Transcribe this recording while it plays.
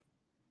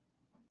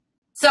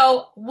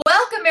So,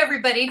 welcome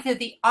everybody to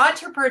the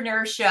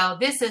Entrepreneur Show.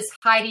 This is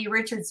Heidi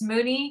Richards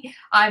Mooney.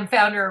 I'm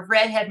founder of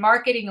Redhead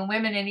Marketing and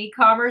Women in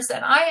E-commerce,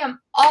 and I am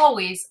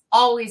always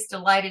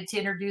delighted to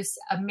introduce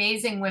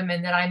amazing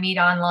women that I meet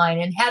online.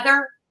 And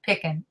Heather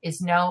Picken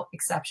is no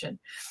exception.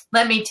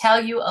 Let me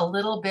tell you a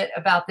little bit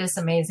about this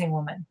amazing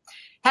woman.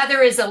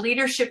 Heather is a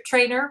leadership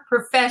trainer,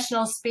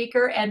 professional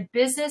speaker, and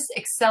business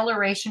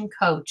acceleration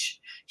coach.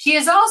 She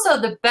is also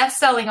the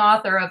best-selling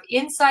author of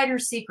Insider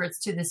Secrets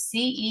to the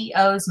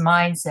CEO's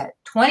Mindset,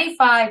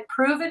 25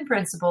 proven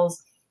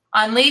principles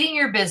on leading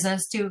your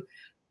business to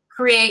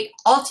create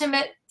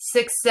ultimate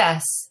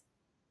success.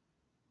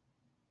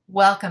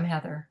 Welcome,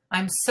 Heather.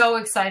 I'm so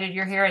excited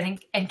you're here. I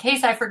think in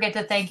case I forget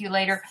to thank you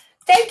later,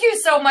 thank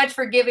you so much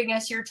for giving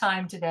us your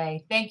time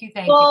today. Thank you.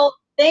 Well,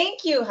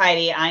 thank you,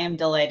 Heidi. I am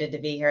delighted to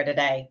be here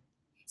today.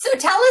 So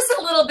tell us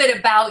a little bit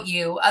about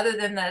you, other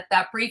than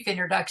that brief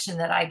introduction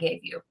that I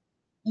gave you.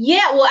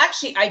 Yeah, well,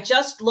 actually, I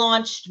just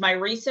launched my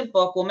recent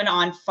book, Woman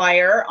on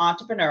Fire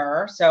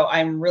Entrepreneur. So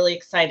I'm really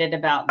excited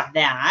about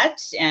that.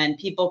 And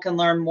people can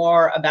learn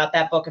more about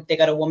that book if they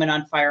go to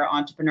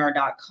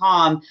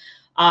womanonfireentrepreneur.com.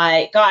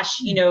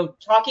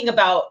 Talking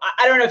about,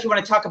 I don't know if you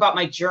want to talk about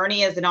my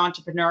journey as an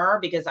entrepreneur,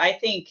 because I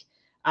think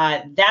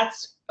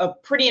that's a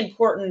pretty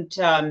important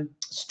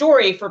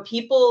story for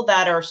people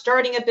that are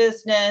starting a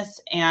business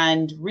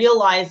and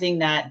realizing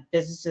that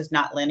business is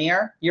not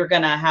linear. You're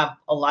going to have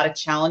a lot of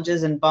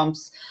challenges and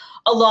bumps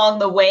along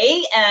the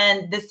way.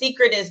 And the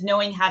secret is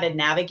knowing how to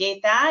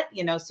navigate that,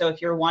 so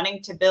if you're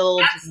wanting to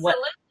build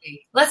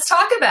Let's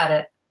talk about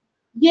it.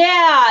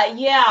 Yeah.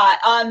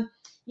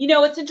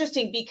 It's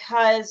interesting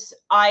because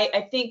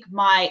I think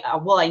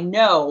I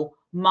know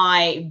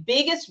my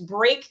biggest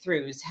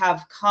breakthroughs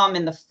have come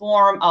in the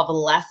form of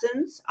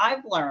lessons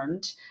I've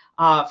learned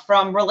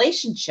from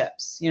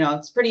relationships.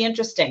 It's pretty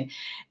interesting.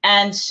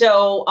 And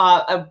so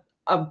a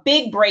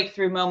big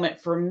breakthrough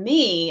moment for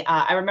me,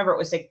 I remember it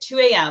was like 2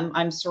 a.m.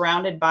 I'm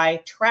surrounded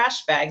by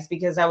trash bags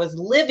because I was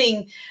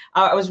reliving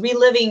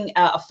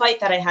a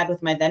fight that I had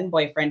with my then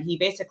boyfriend. He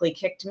basically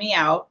kicked me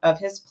out of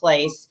his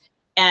place.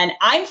 And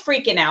I'm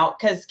freaking out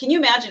because can you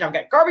imagine? I've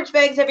got garbage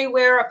bags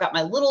everywhere. I've got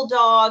my little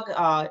dog,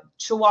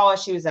 Chihuahua.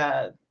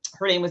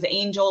 Her name was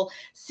Angel,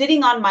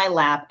 sitting on my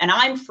lap, and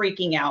I'm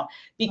freaking out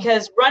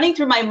because running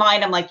through my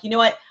mind, I'm like, you know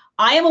what?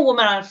 I am a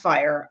woman on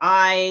fire.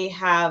 I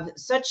have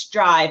such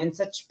drive and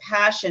such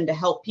passion to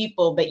help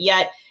people, but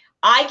yet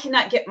I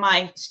cannot get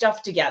my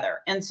stuff together.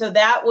 And so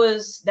that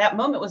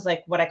moment was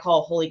like what I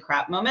call a holy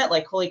crap moment.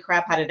 Like, holy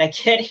crap, how did I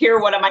get here?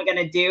 What am I going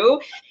to do?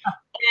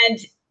 And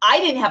I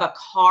didn't have a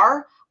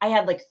car. I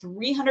had like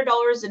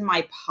 $300 in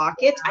my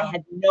pocket. I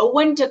had no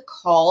one to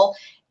call.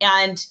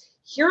 And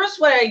here's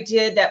what I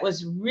did that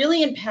was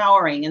really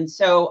empowering. And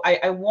so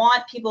I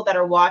want people that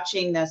are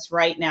watching this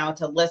right now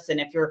to listen.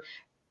 If you're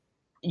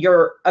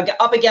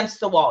up against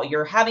the wall,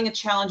 you're having a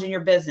challenge in your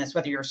business,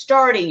 whether you're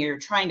starting or you're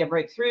trying to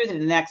break through to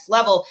the next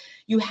level,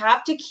 you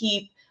have to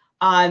keep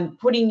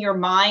putting your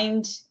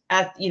mind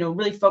at,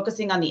 really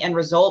focusing on the end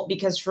result.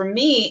 Because for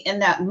me in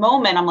that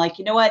moment, I'm like,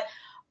 you know what?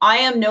 I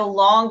am no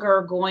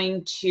longer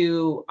going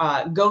to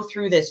go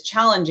through this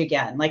challenge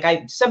again. Like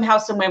somehow,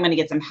 some way I'm going to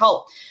get some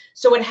help.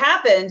 So what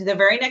happened the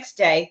very next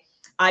day,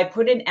 I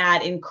put an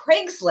ad in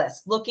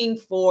Craigslist looking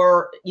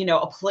for,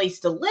 a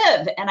place to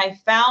live. And I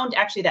found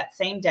actually that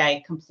same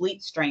day,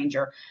 complete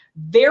stranger,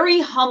 very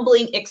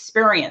humbling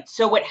experience.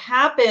 So what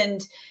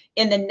happened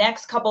in the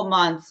next couple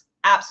months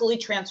absolutely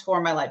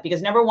transformed my life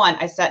because number one,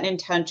 I set an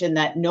intention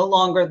that no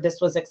longer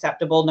this was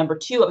acceptable. Number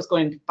two, I was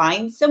going to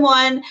find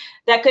someone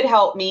that could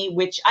help me,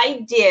 which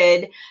I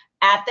did.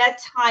 At that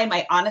time,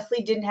 I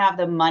honestly didn't have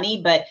the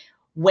money, but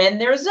when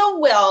there's a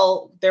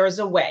will, there's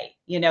a way,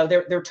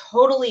 there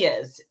totally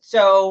is.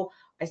 So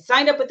I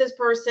signed up with this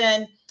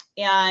person,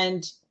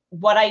 and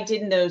what I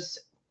did in those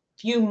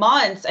few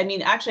months,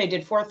 actually I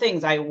did 4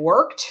 things. I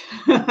worked,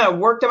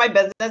 worked on my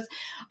business.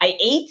 I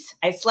ate,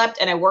 I slept,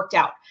 and I worked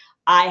out.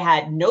 I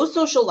had no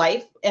social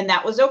life, and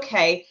that was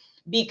okay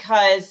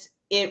because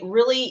it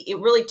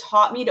really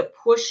taught me to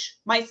push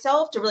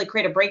myself to really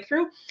create a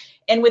breakthrough.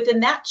 And within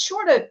that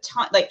short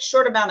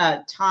amount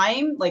of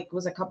time, it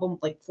was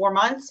 4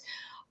 months,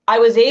 I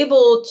was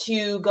able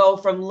to go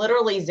from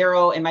literally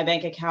zero in my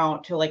bank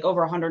account to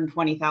over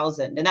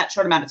 120,000 in that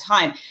short amount of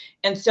time.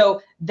 And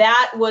so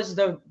that was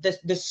the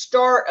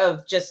start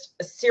of just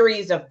a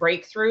series of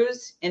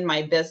breakthroughs in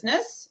my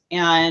business.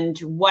 And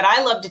what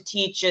I love to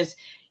teach is,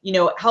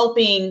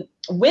 helping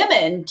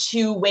women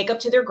to wake up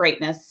to their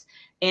greatness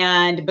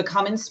and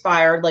become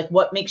inspired, like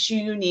what makes you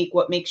unique,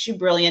 what makes you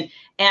brilliant,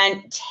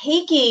 and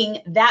taking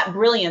that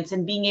brilliance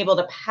and being able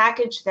to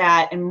package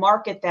that and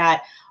market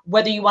that,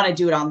 whether you want to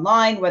do it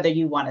online, whether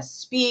you want to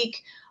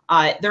speak.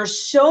 There's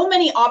so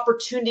many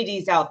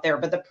opportunities out there,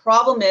 but the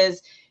problem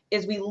is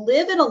we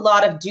live in a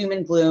lot of doom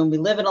and gloom. We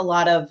live in a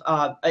lot of,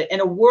 in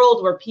a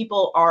world where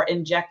people are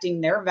injecting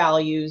their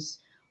values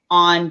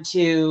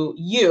onto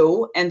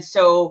you. And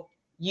so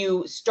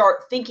you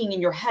start thinking in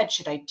your head,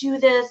 should I do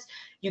this?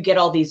 You get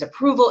all these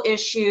approval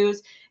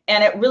issues.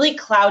 and it really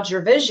clouds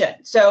your vision.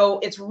 So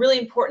it's really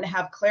important to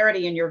have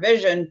clarity in your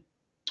vision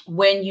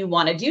when you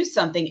want to do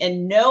something,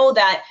 and know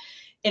that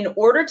in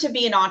order to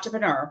be an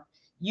entrepreneur,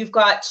 you've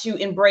got to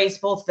embrace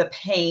both the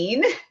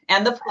pain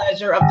and the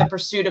pleasure of the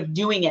pursuit of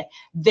doing it.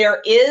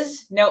 There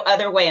is no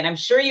other way. And I'm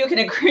sure you can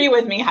agree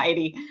with me,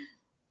 Heidi.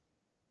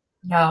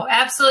 No,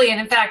 absolutely.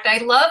 And in fact, I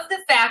love the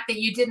fact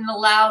that you didn't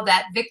allow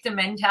that victim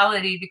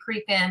mentality to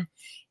creep in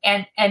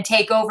and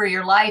take over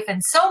your life.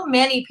 And so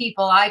many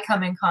people I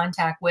come in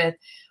contact with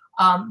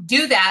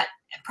do that,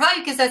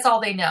 probably because that's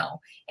all they know.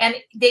 And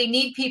they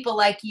need people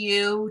like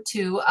you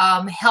to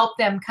help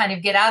them kind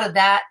of get out of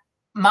that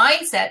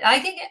mindset. I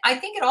think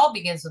it all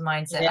begins with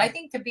mindset. Yeah. I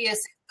think to be a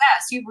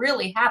success, you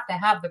really have to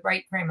have the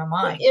right frame of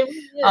mind. It really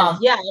is.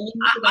 Yeah,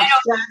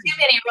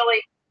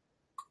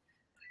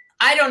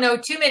 I don't know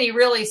too many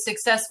really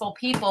successful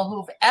people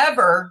who've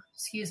ever,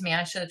 excuse me,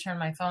 I should have turned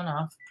my phone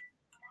off,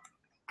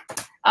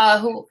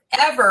 who've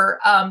ever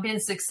been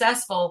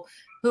successful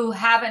who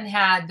haven't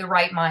had the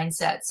right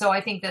mindset. So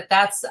I think that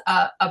that's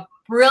a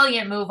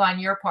brilliant move on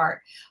your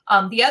part.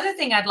 The other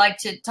thing I'd like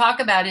to talk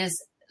about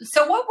is,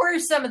 so what were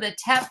some of the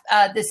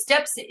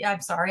steps?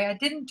 I'm sorry, I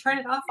didn't turn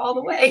it off all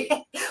the way.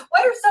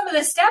 What are some of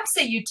the steps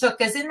that you took?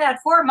 Because in that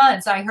 4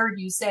 months, I heard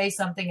you say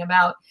something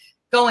about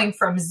going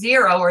from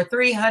 0 or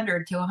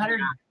 300 to 100,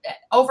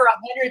 over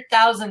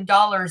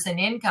 $100,000 in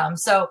income.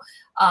 So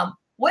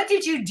what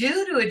did you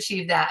do to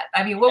achieve that?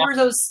 I mean, what were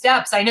those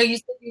steps? I know you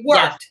said you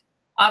worked.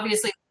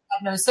 Obviously, you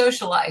had no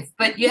social life,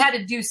 but you had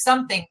to do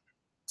something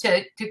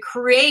to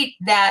create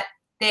that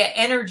the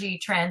energy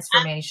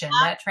transformation,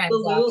 that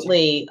transaction.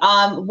 Absolutely.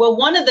 Well,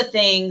 one of the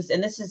things,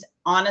 and this is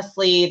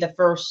honestly the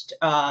first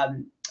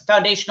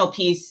foundational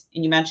piece,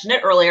 and you mentioned it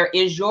earlier,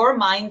 is your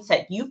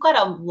mindset. You've got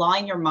to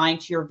align your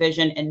mind to your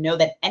vision and know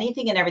that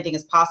anything and everything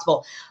is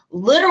possible.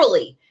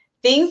 Literally,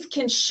 things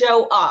can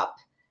show up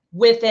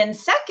within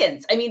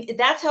seconds. I mean,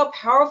 that's how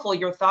powerful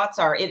your thoughts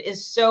are. It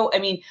is so, I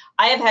mean,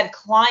 I have had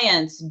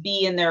clients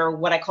be in their,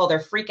 what I call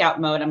their freak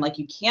out mode. I'm like,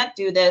 you can't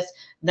do this.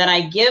 Then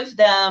I give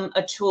them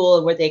a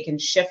tool where they can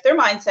shift their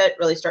mindset,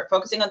 really start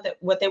focusing on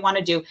what they want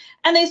to do.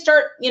 And they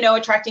start,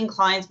 attracting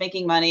clients,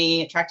 making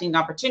money, attracting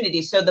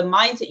opportunities. So the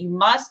mindset, you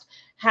must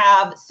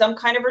have some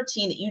kind of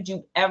routine that you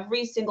do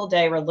every single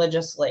day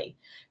religiously.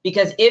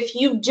 Because if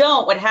you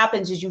don't, what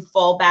happens is you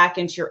fall back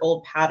into your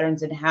old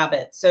patterns and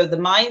habits. So the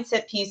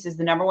mindset piece is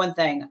the number one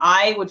thing.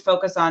 I would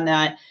focus on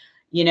that.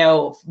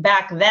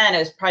 Back then it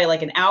was probably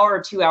like an hour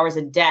or 2 hours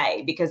a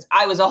day because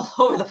I was all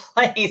over the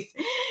place.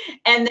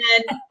 And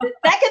then the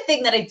second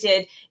thing that I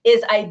did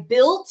is I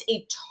built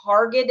a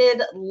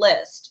targeted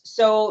list.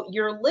 So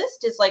your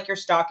list is like your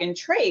stock in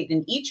trade,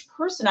 and each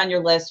person on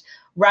your list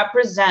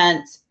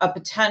represents a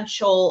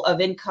potential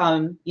of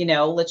income.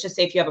 Let's just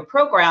say if you have a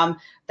program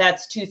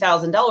that's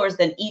 $2,000,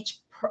 then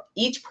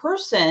each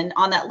person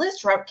on that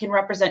list can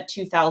represent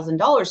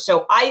 $2,000.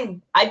 So I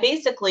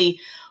basically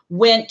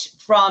went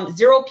from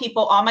 0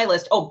 people on my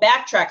list. Oh,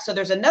 backtrack. So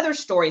there's another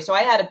story. So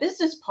I had a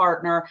business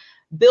partner,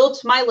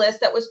 built my list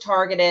that was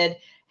targeted,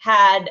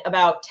 had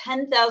about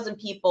 10,000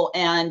 people,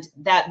 and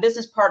that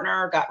business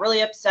partner got really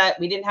upset.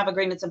 We didn't have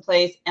agreements in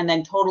place, and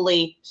then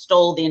totally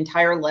stole the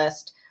entire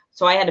list.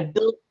 So I had to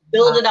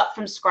build it up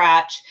from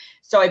scratch.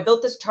 So I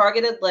built this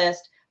targeted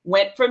list,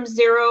 went from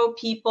 0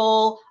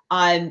 people,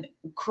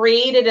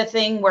 created a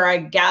thing where I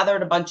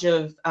gathered a bunch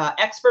of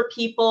expert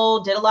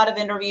people, did a lot of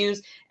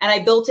interviews, and I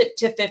built it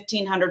to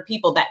 1,500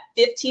 people. That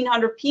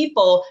 1,500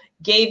 people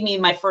gave me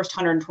my first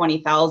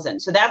 120,000.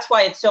 So that's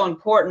why it's so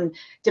important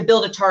to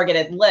build a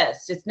targeted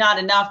list. It's not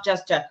enough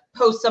just to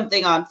post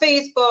something on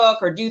Facebook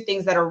or do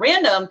things that are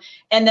random.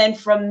 And then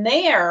from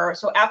there,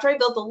 so after I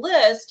built the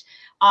list,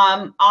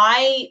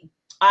 I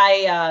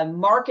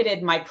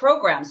marketed my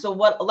program. So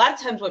a lot of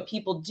times what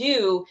people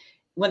do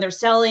when they're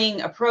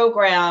selling a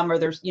program or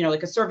there's,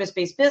 like a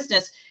service-based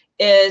business,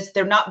 is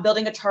they're not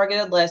building a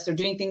targeted list. They're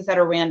doing things that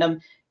are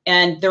random,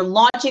 and they're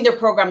launching their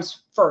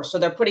programs first. So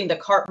they're putting the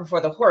cart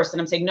before the horse.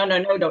 And I'm saying, no,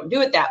 don't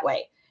do it that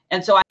way.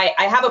 And so I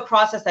have a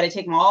process that I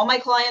take all my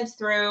clients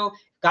through.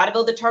 Got to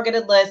build a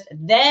targeted list.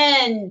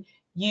 Then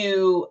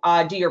you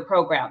do your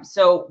program.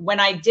 So when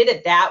I did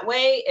it that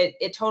way,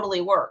 it totally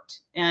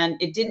worked. And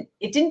it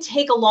didn't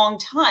take a long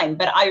time,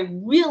 but I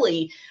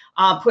really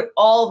put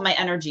all of my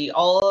energy,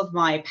 all of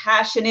my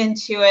passion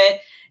into it,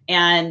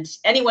 and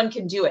anyone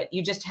can do it.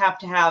 You just have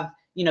to have,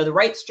 the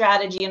right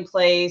strategy in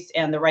place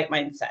and the right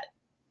mindset.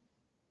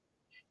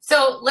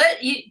 So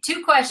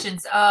 2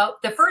 questions.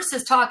 The first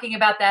is talking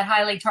about that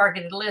highly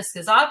targeted list,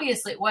 because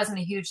obviously it wasn't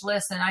a huge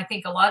list. And I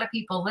think a lot of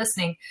people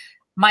listening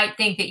might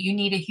think that you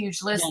need a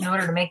huge list in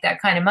order to make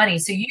that kind of money.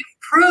 So you've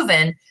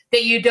proven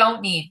that you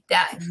don't need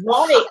that,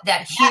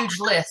 that huge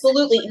list.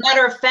 Absolutely.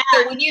 Matter of fact,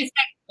 so when you say,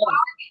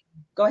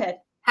 go ahead.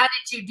 How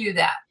did you do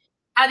that?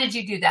 How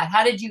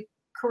did you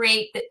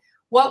create that?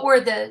 What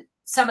were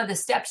some of the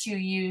steps you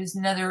used?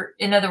 In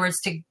other words,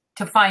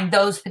 to find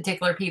those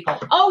particular people?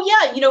 Oh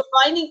yeah,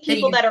 finding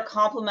people that are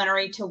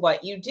complementary to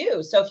what you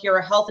do. So if you're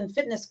a health and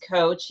fitness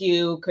coach,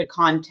 you could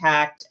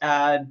contact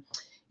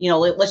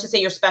let's just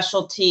say your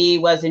specialty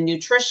was in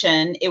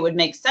nutrition, it would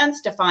make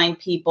sense to find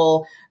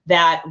people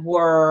that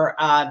were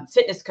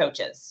fitness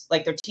coaches,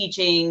 like they're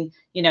teaching,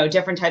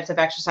 different types of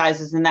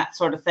exercises and that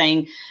sort of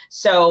thing.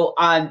 So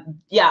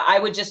yeah, I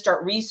would just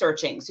start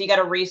researching. So you got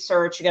to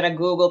research, you got to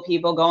Google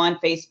people, go on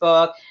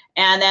Facebook,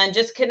 and then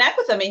just connect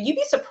with them. And you'd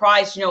be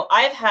surprised,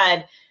 I've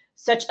had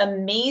such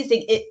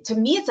amazing, to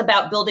me, it's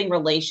about building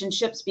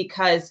relationships,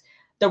 because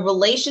the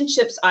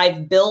relationships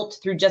I've built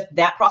through just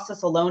that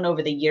process alone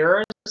over the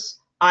years,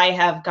 I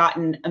have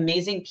gotten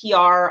amazing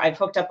PR. I've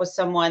hooked up with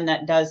someone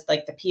that does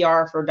like the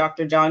PR for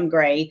Dr. John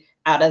Gray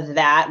out of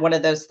that, one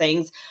of those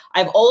things.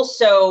 I've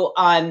also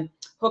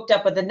hooked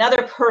up with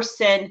another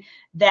person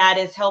that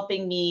is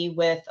helping me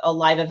with a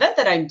live event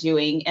that I'm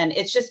doing. And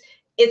it's just,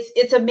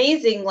 it's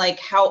amazing like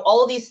how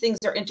all of these things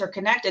are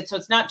interconnected. So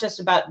it's not just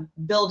about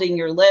building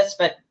your list,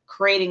 but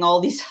creating all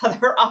these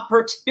other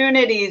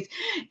opportunities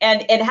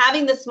and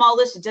having the small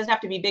list. It doesn't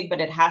have to be big,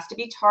 but it has to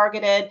be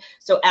targeted.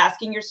 So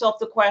asking yourself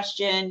the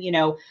question,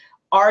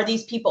 are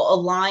these people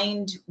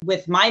aligned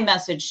with my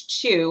message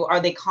too? Are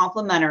they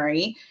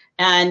complementary?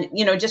 And,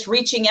 just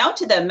reaching out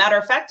to them. Matter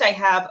of fact, I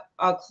have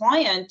a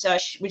client,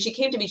 when she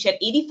came to me, she had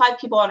 85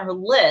 people on her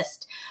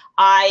list.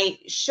 I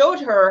showed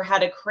her how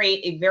to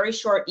create a very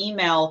short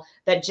email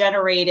that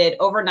generated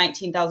over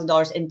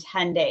 $19,000 in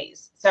 10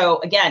 days. So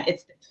again,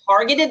 it's the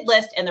targeted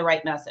list and the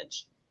right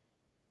message.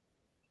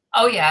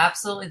 Oh yeah,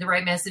 absolutely the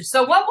right message.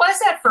 So what was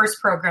that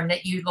first program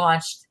that you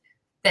launched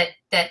that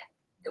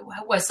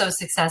was so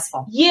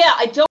successful? Yeah,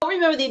 I don't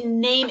remember the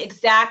name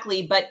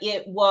exactly, but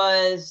it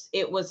was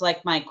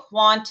like my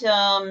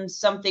quantum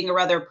something or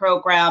other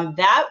program.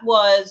 That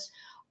was,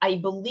 I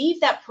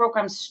believe that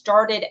program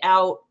started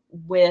out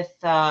with,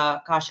 I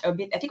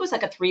think it was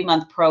like a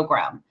 3-month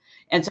program.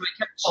 And so I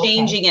kept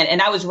changing it,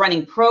 and I was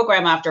running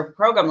program after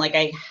program. Like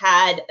I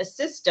had a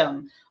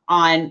system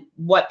on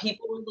what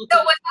people were looking for.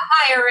 So it was a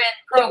higher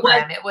end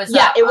program.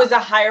 It was a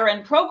higher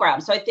end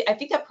program. So I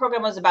think that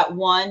program was about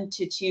 1,000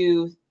 to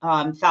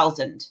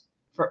 2,000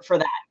 for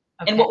that.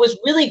 Okay. And what was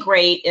really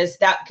great is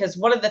that, because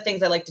one of the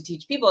things I like to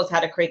teach people is how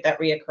to create that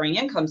reoccurring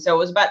income. So it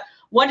was about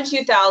 1,000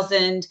 to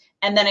 2,000.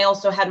 And then I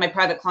also had my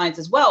private clients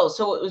as well.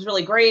 So what was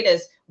really great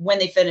is when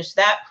they finished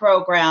that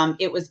program,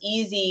 it was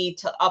easy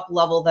to up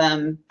level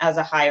them as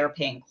a higher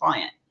paying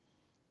client.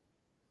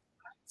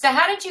 So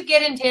how did you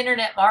get into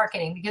internet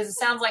marketing? Because it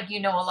sounds like you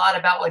know a lot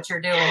about what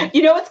you're doing.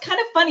 It's kind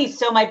of funny.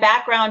 So my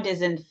background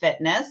is in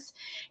fitness,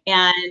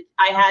 and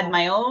I had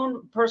my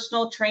own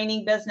personal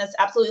training business,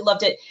 absolutely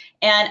loved it.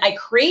 And I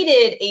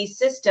created a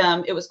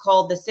system. It was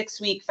called the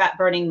 6-week fat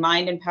burning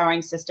mind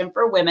empowering system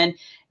for women.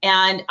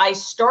 And I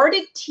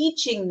started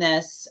teaching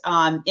this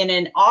in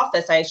an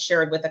office I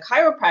shared with a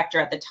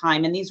chiropractor at the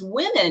time. And these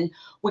women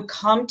would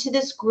come to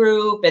this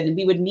group, and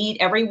we would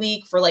meet every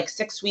week for like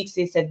 6 weeks.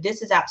 They said,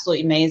 this is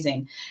absolutely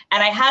amazing.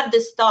 And I had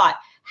this thought,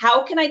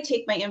 how can I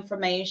take my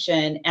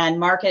information and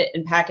market it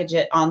and package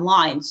it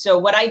online? So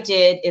what I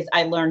did is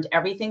I learned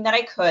everything that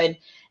I could.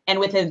 And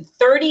within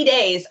 30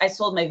 days, I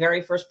sold my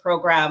very first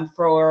program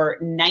for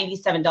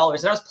 $97. And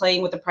I was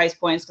playing with the price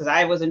points because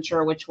I wasn't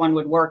sure which one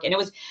would work. And it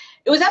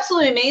was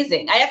absolutely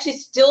amazing. I actually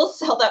still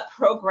sell that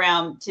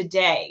program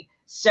today.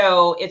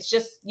 So it's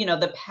just,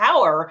 the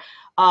power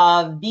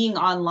of being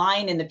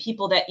online and the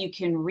people that you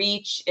can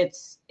reach.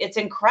 It's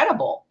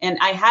incredible. And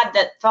I had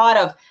that thought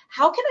of,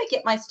 how can I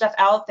get my stuff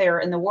out there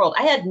in the world?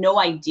 I had no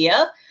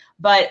idea,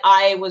 but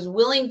I was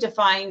willing to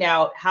find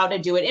out how to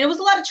do it. And it was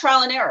a lot of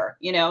trial and error,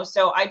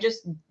 so I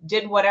just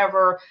did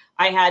whatever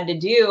I had to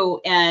do.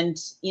 And,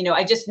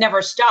 I just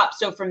never stopped.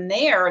 So from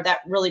there, that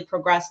really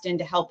progressed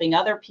into helping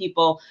other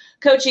people,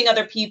 coaching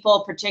other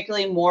people,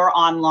 particularly more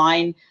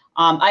online.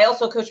 I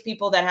also coach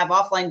people that have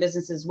offline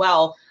business as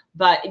well.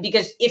 But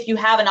because if you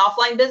have an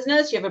offline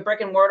business, you have a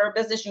brick and mortar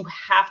business, you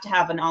have to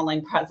have an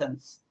online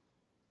presence.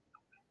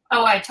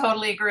 Oh, I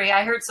totally agree.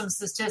 I heard some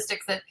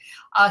statistics that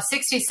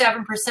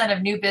 67%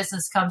 of new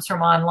business comes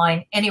from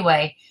online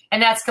anyway.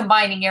 And that's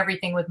combining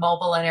everything with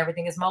mobile and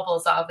everything, as mobile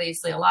is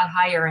obviously a lot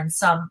higher in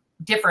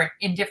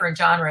different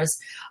genres.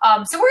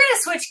 So we're going to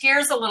switch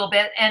gears a little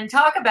bit and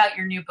talk about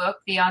your new book,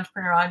 The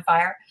Entrepreneur on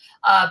Fire,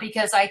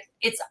 because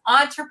it's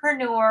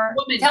Entrepreneur.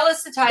 Woman. Tell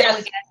us the title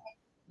again.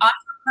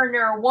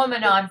 Entrepreneur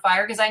Woman on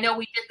Fire, because I know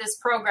we did this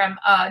program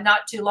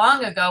not too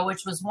long ago,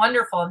 which was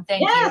wonderful. And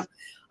thank you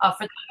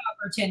for the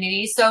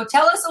opportunity. So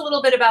tell us a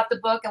little bit about the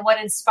book and what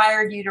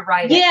inspired you to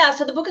write it. Yeah,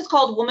 so the book is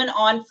called Woman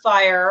on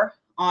Fire,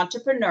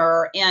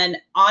 Entrepreneur. And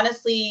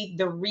honestly,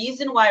 the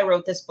reason why I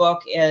wrote this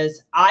book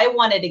is I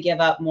wanted to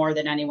give up more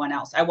than anyone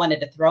else. I wanted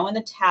to throw in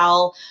the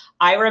towel.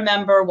 I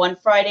remember one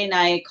Friday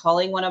night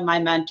calling one of my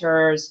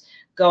mentors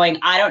going,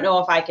 I don't know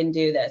if I can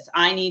do this.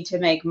 I need to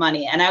make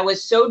money. And I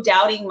was so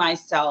doubting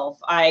myself.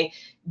 I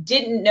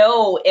didn't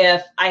know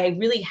if I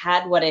really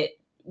had what it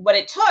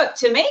took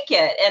to make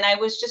it. And I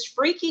was just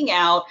freaking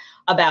out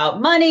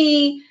about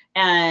money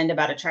and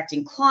about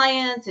attracting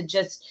clients. And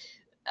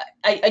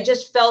I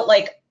just felt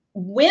like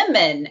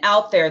women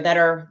out there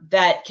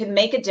that can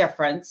make a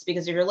difference,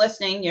 because if you're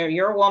listening,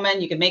 you're a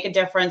woman, you can make a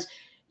difference.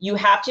 You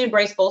have to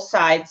embrace both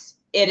sides.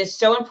 it is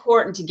so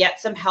important to get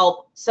some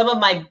help. Some of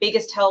my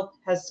biggest help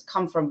has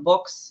come from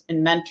books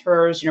and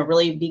mentors,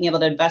 really being able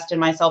to invest in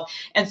myself.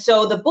 And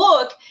so the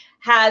book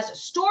has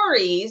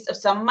stories of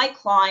some of my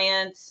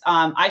clients.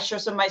 I share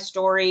some of my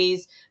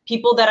stories,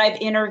 people that I've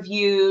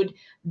interviewed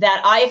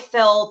that I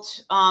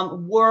felt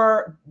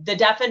were the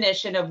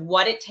definition of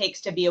what it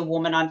takes to be a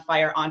woman on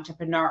fire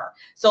entrepreneur.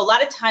 So a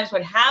lot of times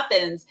what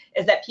happens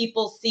is that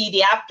people see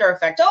the after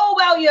effect. Oh,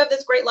 wow, you have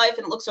this great life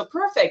and it looks so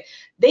perfect.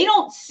 They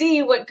don't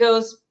see what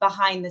goes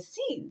behind the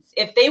scenes.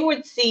 If they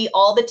would see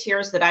all the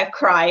tears that I've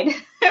cried,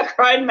 I've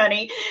cried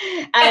many,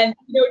 and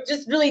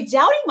just really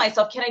doubting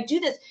myself, can I do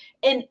this?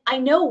 And I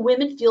know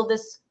women feel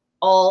this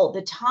all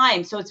the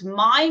time. So it's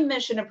my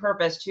mission and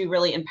purpose to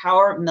really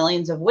empower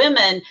millions of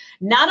women,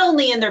 not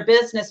only in their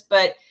business,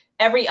 but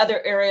every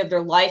other area of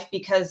their life.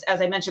 Because as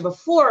I mentioned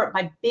before,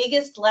 my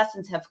biggest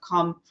lessons have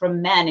come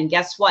from men. And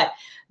guess what?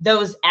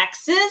 Those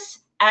exes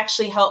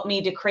actually helped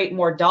me to create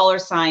more dollar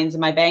signs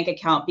in my bank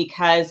account,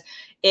 because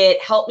it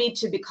helped me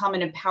to become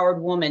an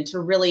empowered woman,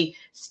 to really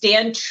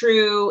stand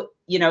true,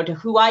 to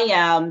who I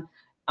am,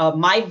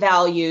 my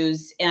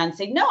values, and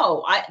say,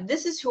 no,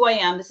 this is who I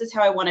am. This is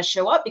how I want to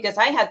show up. Because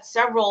I had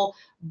several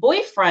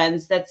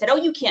boyfriends that said, oh,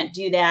 you can't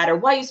do that. Or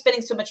why are you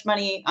spending so much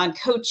money on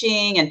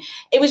coaching? And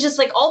it was just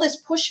like all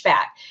this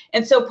pushback.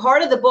 And so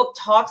part of the book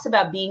talks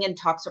about being in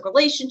toxic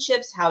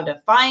relationships, how to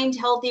find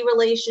healthy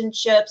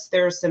relationships.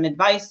 There's some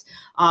advice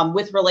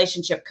with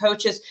relationship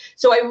coaches.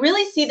 So I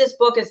really see this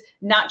book as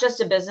not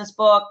just a business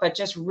book, but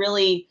just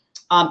really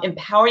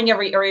empowering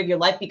every area of your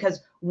life.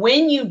 Because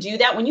when you do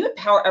that, when you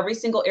empower every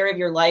single area of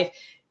your life,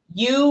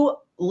 you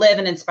live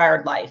an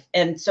inspired life.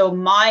 And so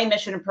my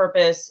mission and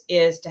purpose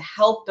is to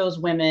help those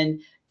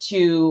women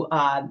to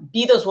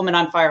be those women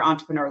on fire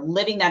entrepreneur,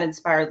 living that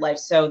inspired life,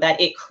 so that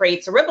it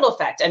creates a ripple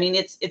effect. I mean,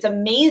 it's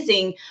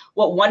amazing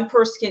what one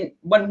person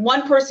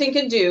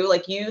can do,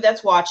 like you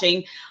that's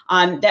watching,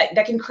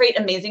 that can create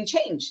amazing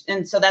change.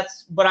 And so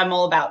that's what I'm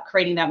all about,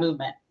 creating that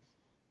movement.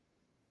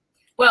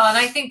 Well, and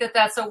I think that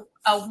that's a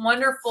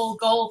wonderful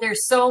goal.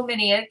 There's so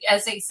many,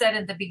 as I said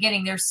at the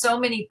beginning, there's so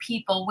many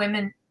people,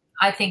 women,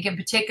 I think in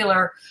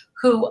particular,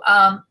 who,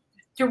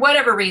 through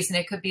whatever reason,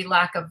 it could be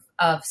lack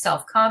of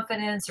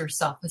self-confidence or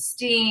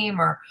self-esteem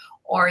or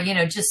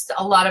just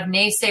a lot of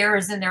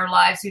naysayers in their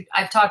lives.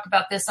 I've talked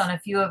about this on a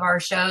few of our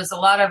shows. A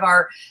lot of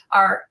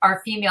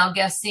our female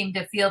guests seem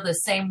to feel the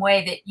same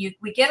way, that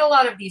we get a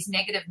lot of these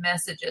negative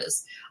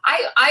messages.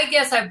 I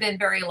guess I've been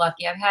very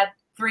lucky. I've had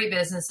 3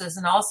 businesses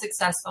and all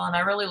successful, and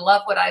I really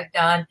love what I've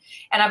done.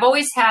 And I've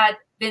always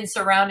been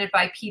surrounded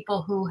by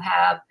people who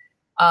have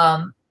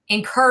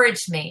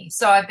encouraged me.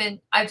 So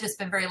I've just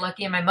been very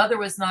lucky. And my mother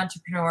was an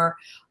entrepreneur.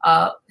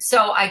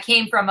 So I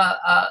came from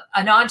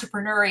an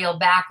entrepreneurial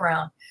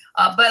background.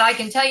 But I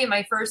can tell you,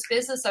 my first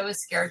business, I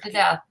was scared to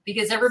death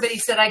because everybody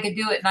said I could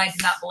do it and I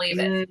did not believe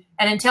it.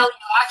 And until you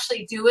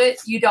actually do it,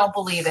 you don't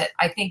believe it.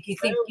 I think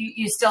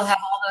you still have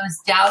all those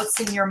doubts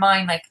in your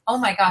mind, like, oh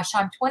my gosh,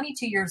 I'm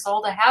 22 years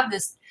old. I have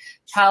this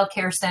child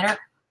care center.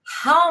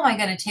 How am I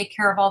going to take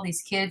care of all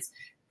these kids,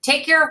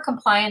 take care of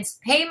compliance,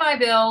 pay my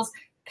bills,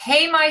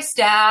 pay my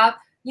staff,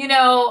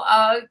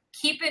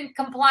 keep in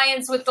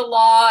compliance with the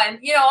law, and,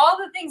 all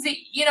the things that,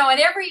 and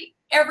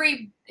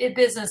every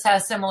business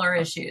has similar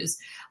issues.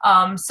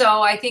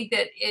 So I think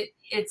that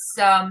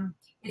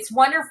it's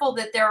wonderful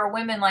that there are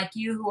women like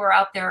you who are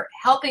out there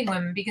helping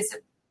women, because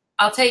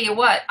I'll tell you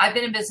what, I've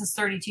been in business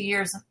 32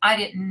 years and I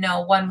didn't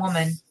know one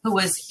woman who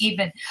was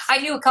I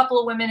knew a couple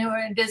of women who were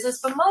in business,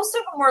 but most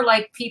of them were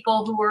like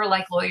people who were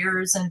like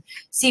lawyers and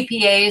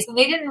CPAs, and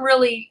I didn't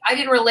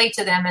relate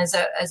to them as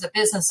a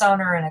business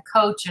owner and a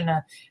coach, and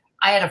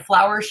I had a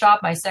flower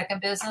shop, my second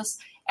business.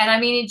 And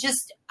I mean,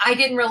 I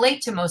didn't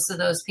relate to most of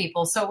those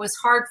people. So it was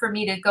hard for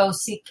me to go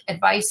seek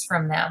advice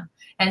from them.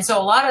 And so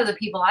a lot of the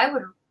people I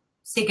would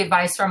seek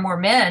advice from were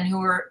men who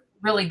were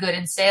really good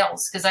in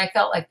sales, because I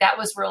felt like that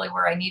was really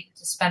where I needed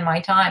to spend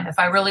my time if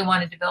I really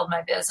wanted to build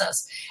my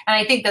business. And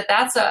I think that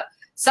that's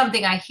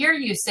something I hear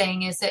you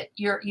saying, is that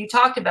you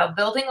talked about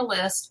building a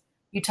list.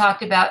 You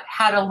talked about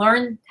how to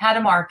learn how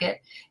to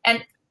market.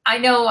 And I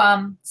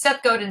know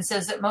Seth Godin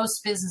says that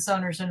most business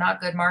owners are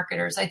not good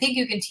marketers. I think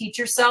you can teach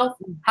yourself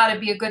how to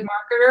be a good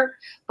marketer,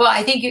 but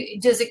I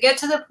think does it get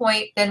to the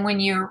point then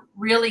when you're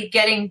really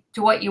getting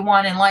to what you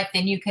want in life,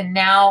 then you can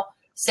now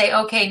say,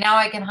 okay, now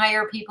I can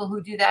hire people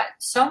who do that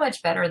so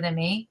much better than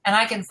me, and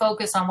I can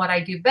focus on what I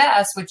do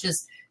best, which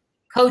is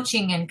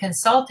coaching and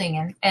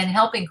consulting and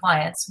helping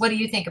clients. What do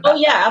you think about that? Oh,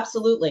 yeah,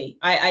 absolutely.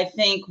 I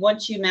think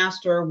once you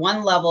master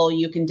one level,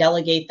 you can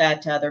delegate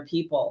that to other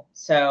people.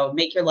 So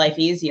make your life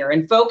easier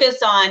and focus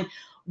on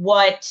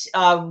what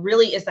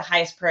really is the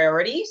highest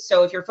priority.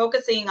 So if you're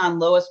focusing on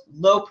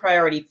low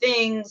priority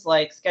things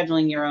like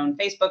scheduling your own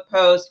Facebook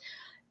post,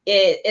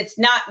 it's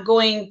not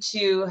going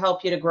to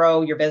help you to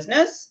grow your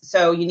business.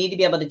 So you need to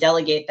be able to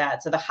delegate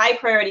that. So the high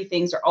priority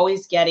things are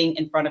always getting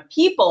in front of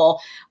people,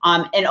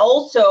 and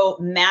also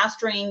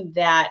mastering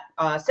that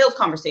sales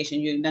conversation.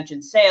 You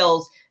mentioned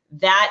sales.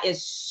 That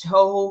is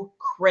so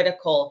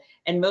critical.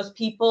 And most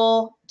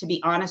people, to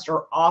be honest,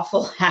 are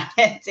awful at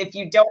it. If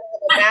you don't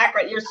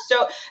background.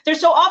 They're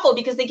so awful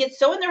because they get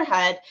so in their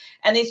head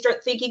and they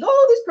start thinking,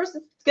 oh, this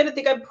person's going to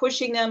think I'm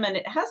pushing them. And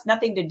it has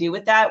nothing to do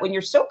with that. When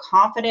you're so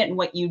confident in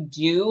what you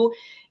do,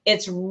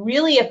 it's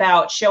really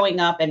about showing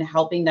up and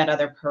helping that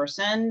other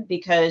person,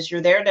 because you're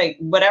there to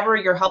whatever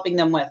you're helping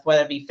them with,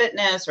 whether it be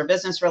fitness or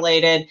business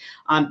related.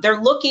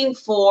 They're looking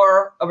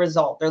for a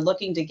result. They're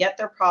looking to get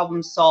their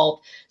problem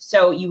solved.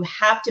 So you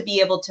have to be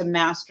able to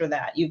master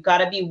that. You've got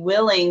to be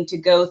willing to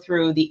go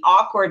through the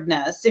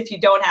awkwardness if you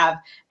don't have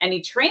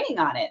any training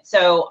on it.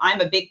 So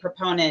I'm a big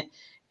proponent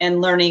and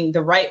learning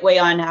the right way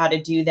on how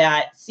to do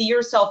that. See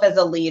yourself as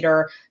a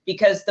leader,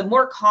 because the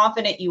more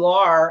confident you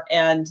are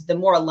and the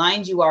more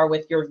aligned you are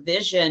with your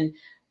vision,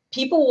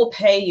 people will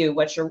pay you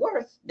what you're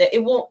worth.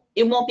 It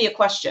won't be a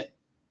question.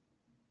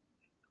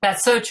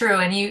 That's so true.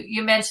 And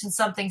you mentioned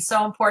something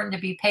so important, to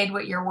be paid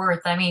what you're worth.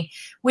 I mean,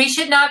 we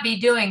should not be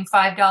doing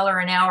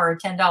 $5 an hour or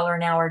 $10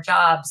 an hour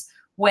jobs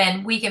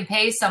when we can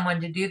pay someone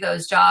to do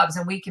those jobs,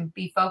 and we can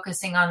be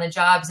focusing on the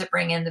jobs that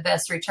bring in the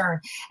best return.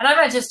 And I'm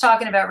not just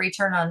talking about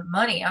return on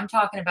money. I'm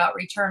talking about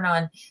return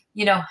on,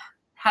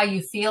 how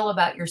you feel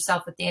about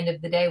yourself at the end of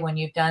the day when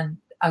you've done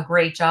a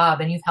great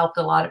job and you've helped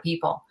a lot of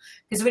people.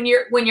 Because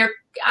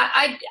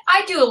I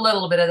do a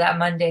little bit of that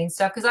mundane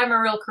stuff because I'm a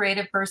real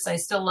creative person. I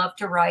still love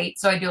to write,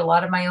 so I do a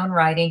lot of my own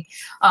writing.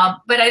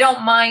 But I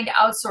don't mind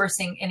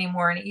outsourcing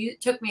anymore. And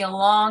it took me a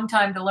long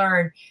time to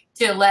learn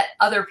to let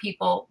other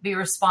people be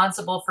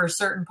responsible for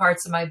certain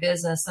parts of my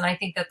business. And I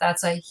think that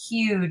that's a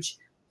huge,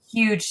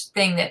 huge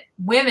thing, that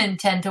women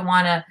tend to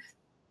want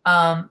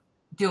to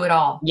do it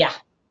all. Yeah.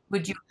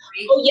 Would you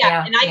agree? Oh,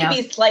 yeah. And I can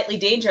be slightly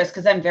dangerous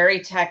because I'm very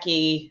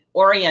techie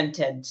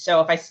oriented.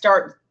 So if I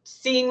start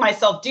seeing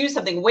myself do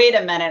something, wait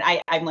a minute,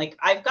 I'm like,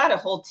 I've got a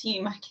whole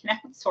team I can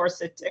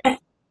outsource it to.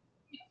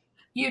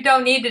 You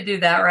don't need to do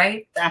that,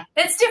 right? Yeah.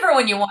 It's different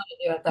when you want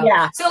to do it, though.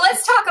 Yeah. So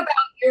let's talk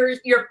about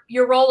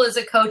your role as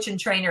a coach and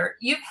trainer.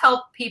 You've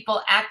helped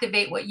people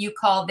activate what you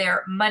call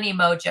their money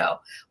mojo.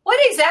 What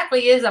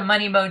exactly is a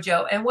money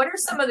mojo, and what are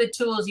some of the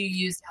tools you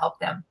use to help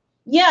them?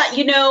 Yeah,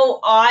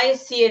 I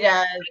see it as...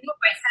 I hope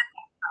I said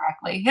that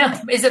correctly.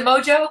 Yeah. Is it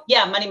mojo?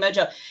 Yeah, money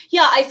mojo.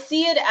 Yeah, I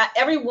see it.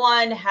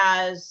 Everyone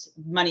has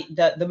money,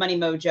 the money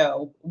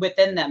mojo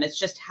within them. It's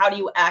just, how do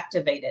you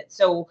activate it?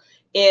 So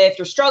if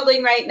you're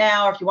struggling right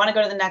now, or if you want to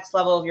go to the next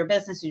level of your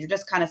business, and you're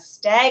just kind of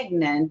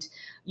stagnant,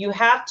 you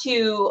have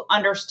to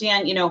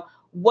understand,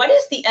 what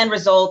is the end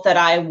result that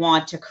I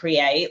want to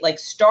create? Like,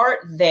 start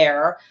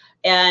there.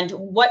 And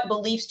what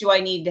beliefs do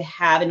I need to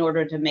have in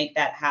order to make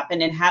that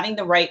happen? And having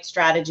the right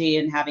strategy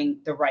and having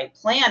the right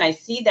plan. I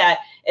see that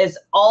as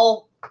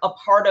all a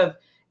part of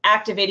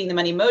activating the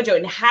money mojo.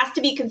 And it has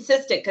to be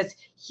consistent, because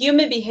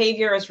human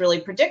behavior is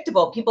really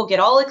predictable. People get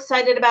all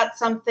excited about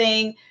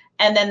something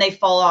and then they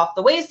fall off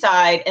the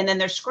wayside, and then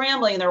they're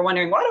scrambling and they're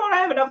wondering, why don't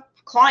I have enough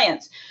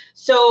clients?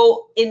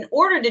 So in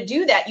order to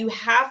do that, you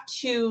have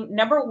to,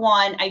 number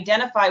one,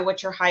 identify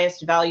what your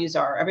highest values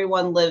are.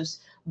 Everyone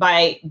lives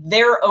by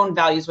their own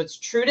values, what's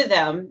true to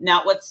them,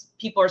 not what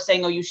people are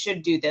saying, oh, you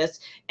should do this.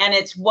 And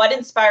it's what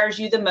inspires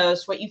you the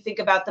most, what you think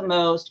about the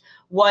most,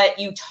 what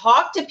you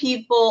talk to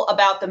people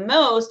about the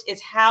most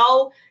is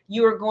how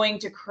you are going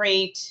to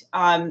create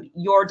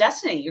your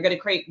destiny. You're going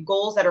to create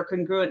goals that are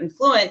congruent and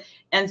fluent.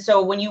 And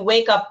so when you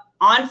wake up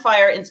on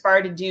fire,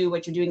 inspired to do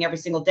what you're doing every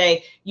single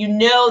day, you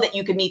know that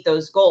you can meet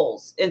those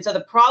goals. And so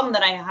the problem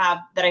that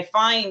I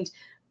find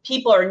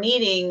people are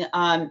needing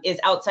is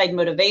outside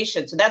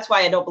motivation. So that's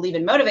why I don't believe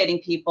in motivating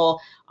people,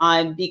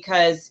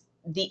 because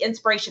the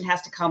inspiration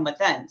has to come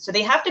within. So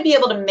they have to be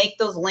able to make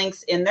those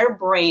links in their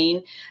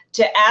brain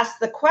to ask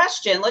the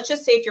question. Let's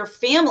just say if your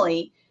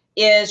family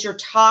is your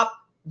top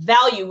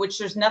value, which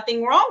there's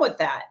nothing wrong with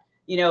that.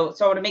 So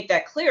I want to make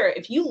that clear.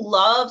 If you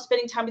love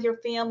spending time with your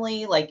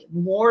family, like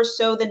more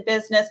so than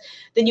business,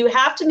 then you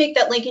have to make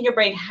that link in your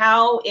brain.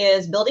 How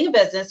is building a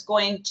business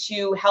going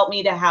to help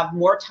me to have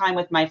more time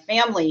with my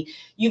family?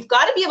 You've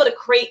got to be able to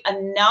create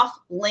enough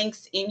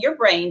links in your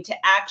brain to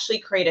actually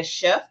create a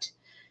shift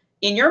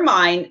in your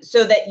mind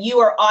so that you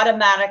are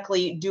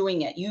automatically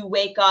doing it. You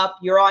wake up,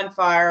 you're on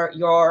fire,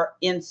 you're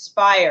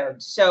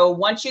inspired. So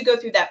once you go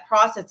through that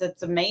process,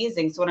 it's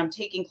amazing. So when I'm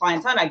taking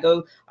clients on, I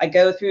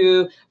go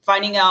through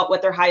finding out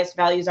what their highest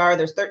values are.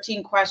 There's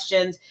 13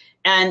 questions,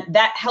 and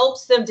that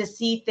helps them to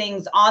see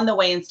things on the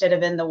way instead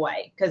of in the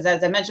way. Because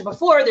as I mentioned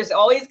before, there's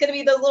always going to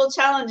be those little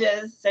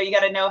challenges. So you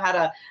got to know how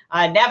to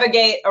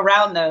navigate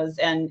around those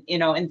and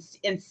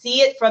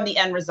see it from the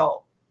end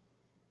result.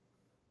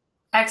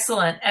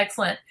 Excellent.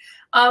 Excellent.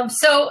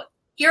 So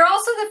you're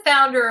also the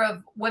founder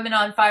of Women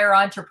on Fire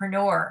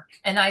Entrepreneur.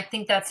 And I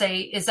think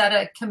is that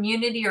a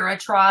community or a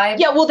tribe?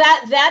 Yeah, well,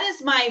 that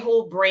is my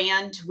whole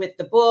brand with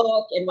the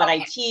book and what I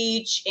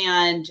teach.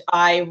 And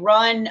I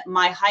run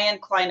my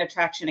High-End Client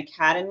Attraction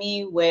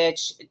Academy,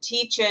 which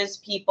teaches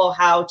people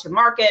how to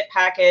market,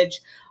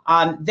 package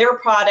their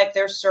product,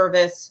 their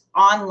service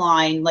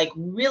online. Like,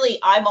 really,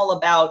 I'm all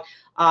about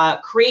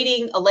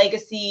creating a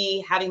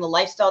legacy, having the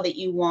lifestyle that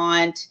you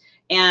want,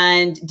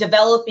 and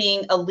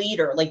developing a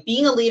leader, like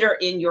being a leader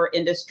in your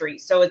industry.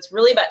 So it's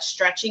really about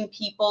stretching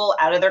people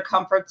out of their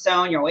comfort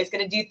zone. You're always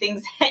going to do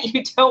things that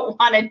you don't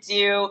want to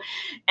do.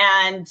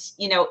 And,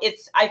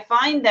 I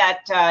find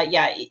that,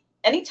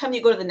 anytime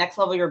you go to the next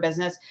level of your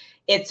business,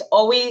 it's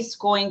always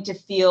going to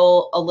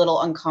feel a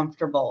little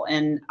uncomfortable.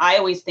 And I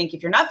always think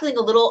if you're not feeling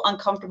a little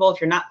uncomfortable,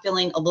 if you're not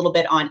feeling a little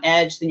bit on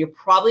edge, then you're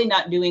probably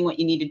not doing what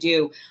you need to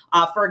do.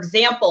 For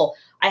example,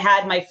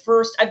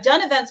 I've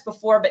done events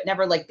before, but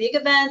never like big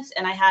events.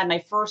 And I had my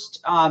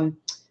first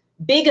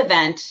big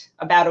event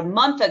about a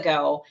month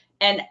ago,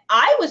 and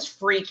I was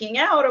freaking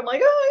out. I'm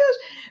like, oh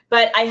my gosh,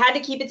 but I had to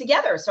keep it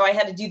together. So I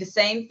had to do the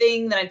same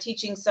thing that I'm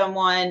teaching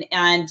someone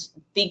and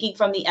thinking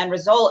from the end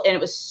result. And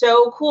it was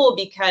so cool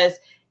because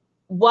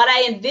what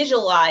I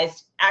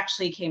visualized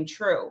actually came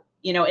true,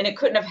 and it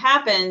couldn't have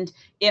happened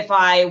if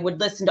I would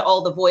listen to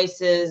all the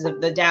voices of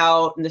the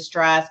doubt and the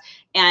stress.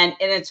 And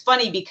it's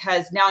funny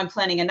because now I'm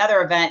planning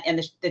another event, and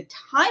the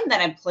time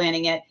that I'm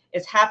planning it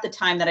is half the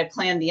time that I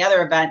planned the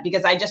other event,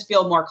 because I just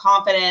feel more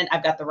confident.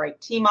 I've got the right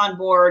team on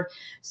board.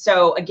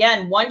 So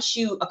again, once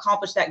you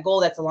accomplish that goal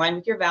that's aligned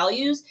with your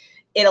values,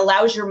 it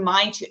allows your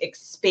mind to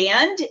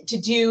expand to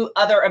do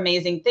other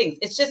amazing things.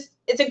 It's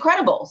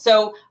incredible.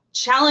 So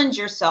challenge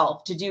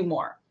yourself to do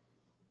more.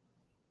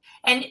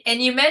 And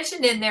you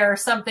mentioned in there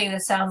something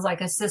that sounds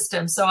like a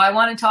system. So I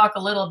want to talk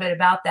a little bit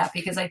about that,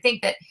 because I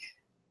think that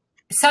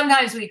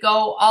sometimes we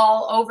go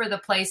all over the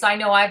place. I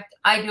know I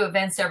do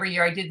events every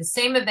year. I do the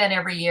same event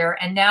every year.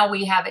 And now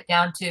we have it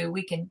down to,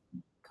 we can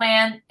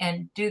plan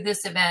and do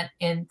this event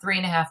in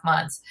 3.5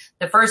 months.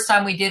 The first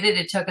time we did it,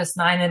 it took us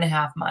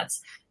 9.5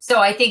 months. So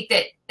I think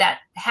that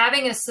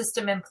having a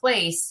system in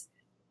place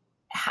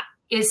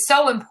is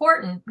so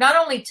important, not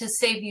only to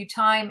save you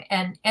time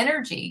and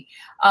energy,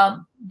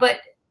 but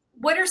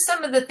what are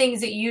some of the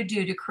things that you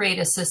do to create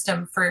a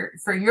system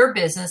for your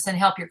business and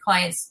help your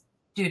clients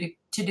to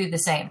do the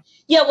same?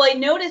 Yeah, well, I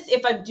notice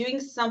if I'm doing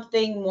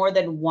something more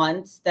than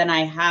once, then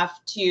I have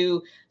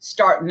to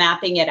start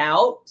mapping it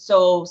out.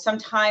 So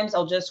sometimes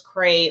I'll just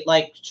create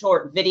like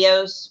short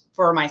videos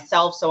for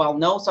myself, so I'll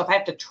know. So if I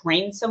have to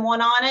train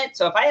someone on it,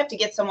 so if I have to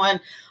get someone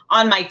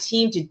on my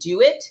team to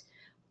do it,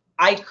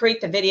 I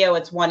create the video,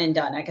 it's one and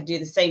done. I could do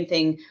the same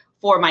thing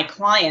for my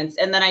clients.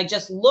 And then I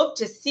just look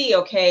to see,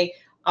 okay,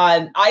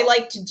 I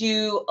like to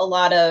do a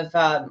lot of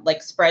like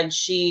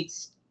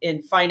spreadsheets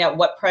and find out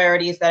what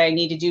priorities that I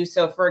need to do.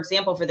 So for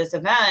example, for this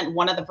event,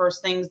 one of the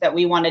first things that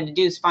we wanted to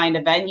do is find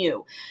a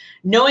venue.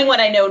 Knowing what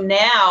I know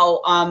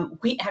now,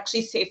 we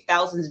actually saved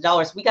thousands of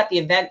dollars. We got the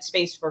event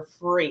space for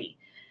free.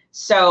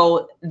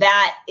 So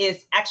that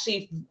is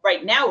actually,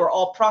 right now, we're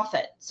all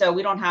profit. So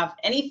we don't have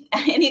any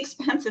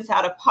expenses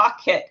out of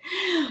pocket,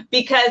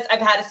 because I've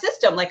had a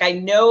system. Like I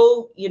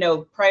know,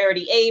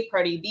 priority A,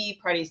 priority B,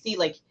 priority C,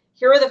 like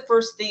here are the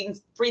first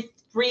things,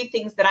 three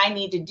things that I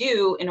need to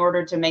do in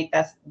order to make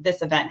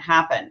this event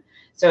happen.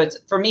 So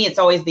for me, it's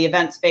always the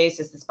event space,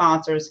 it's the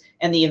sponsors,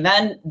 and the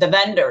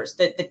vendors.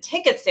 The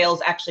ticket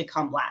sales actually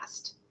come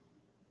last.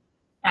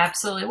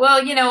 Absolutely. Well,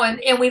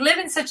 and we live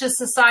in such a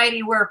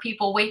society where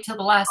people wait till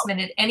the last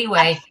minute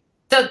anyway.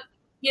 So,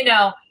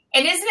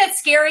 and isn't it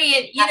scary?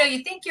 And,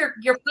 you think you're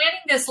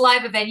planning this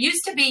live event.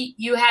 Used to be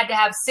you had to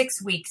have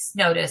 6 weeks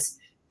notice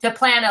to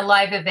plan a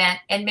live event,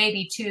 and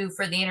maybe 2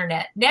 for the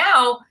internet.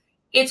 Now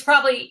it's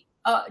probably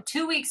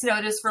 2 weeks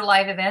notice for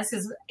live events,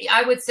 because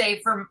I would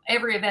say from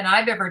every event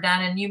I've ever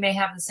done, and you may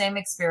have the same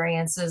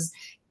experiences,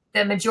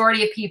 the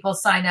majority of people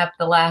sign up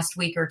the last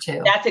week or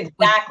 2. That's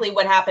exactly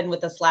what happened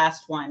with this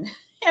last one.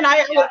 And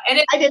it's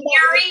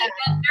very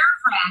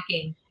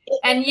nerve-wracking.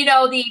 And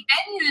the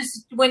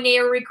venues, when they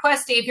are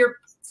requesting, if you're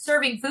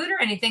serving food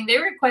or anything, they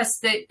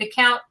request the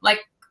count like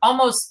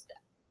almost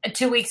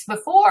 2 weeks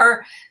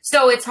before.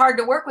 So it's hard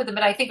to work with them.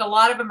 But I think a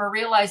lot of them are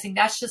realizing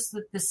that's just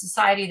the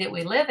society that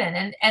we live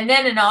in. And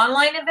then an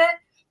online event,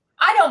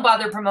 I don't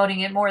bother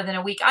promoting it more than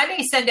a week. I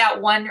may send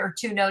out 1 or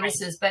 2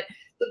 notices, but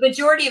the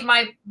majority of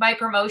my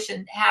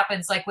promotion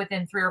happens like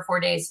within 3 or 4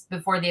 days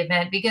before the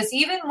event, because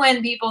even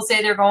when people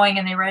say they're going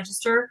and they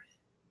register,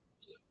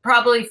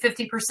 probably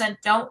 50%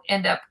 don't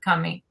end up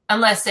coming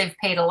unless they've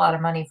paid a lot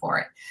of money for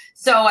it.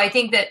 So I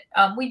think that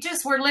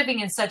we're living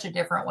in such a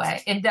different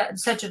way, in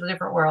such a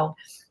different world.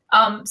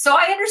 So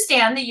I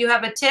understand that you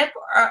have a tip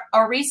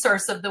or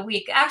resource of the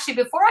week. Actually,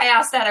 before I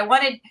ask that,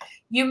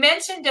 you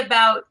mentioned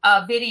about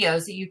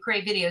videos, that you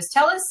create videos.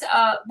 Tell us,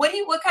 what do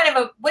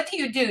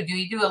you do? Do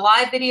you do a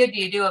live video? Do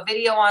you do a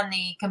video on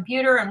the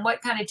computer? And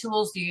what kind of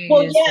tools do you use?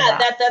 Well, yeah,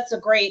 that's a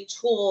great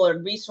tool or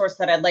resource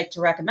that I'd like to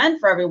recommend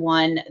for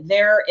everyone.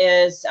 There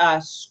is a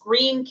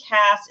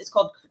screencast. It's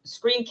called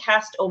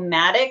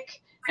Screencast-O-Matic.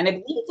 And I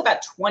believe it's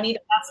about $20.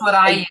 That's what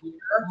I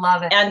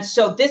love it. And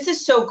so this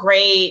is so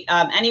great.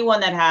 Anyone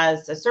that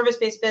has a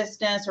service-based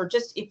business, or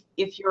just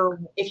if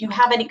you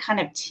have any kind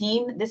of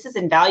team, this is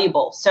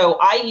invaluable. So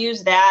I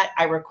use that.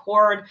 I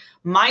record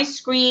my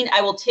screen.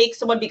 I will take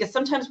someone, because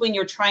sometimes when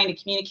you're trying to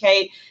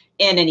communicate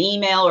in an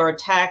email or a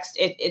text,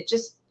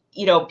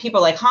 people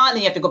are like, huh, and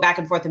then you have to go back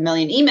and forth a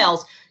million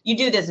emails. You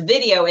do this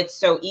video, it's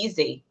so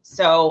easy.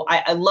 So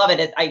I love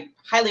it. I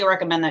highly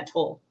recommend that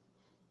tool.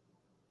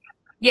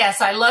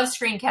 Yes, I love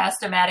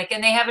Screencast-O-Matic,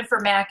 and they have it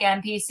for Mac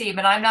and PC,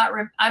 but I'm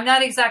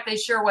not exactly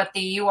sure what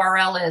the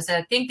URL is.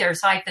 I think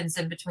there's hyphens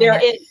in between. There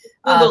is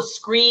Google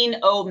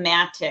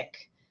Screen-O-Matic.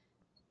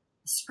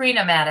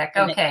 Screen-O-Matic.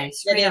 Okay,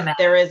 Screen-O-Matic.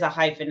 There is a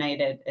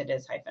hyphenated. It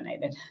is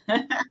hyphenated.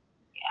 Yeah,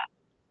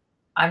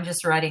 I'm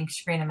just writing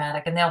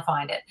Screen-O-Matic, and they'll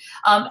find it.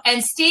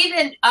 And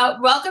Stephen,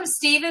 welcome,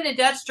 Stephen, a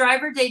Dutch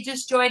driver. They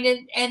just joined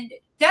in, and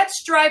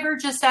Dutch driver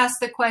just asked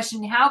the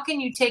question: how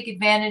can you take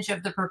advantage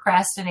of the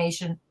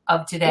procrastination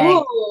of today?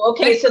 Ooh,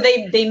 okay, so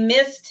they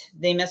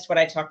missed what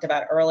I talked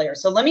about earlier.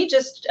 So let me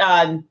just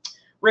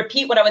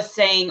repeat what I was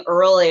saying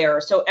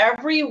earlier. So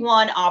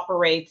everyone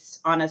operates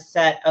on a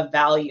set of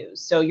values.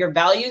 So your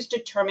values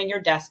determine your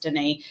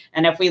destiny.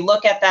 And if we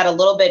look at that a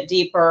little bit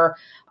deeper,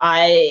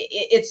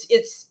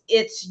 it's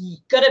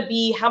gonna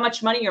be how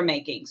much money you're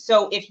making.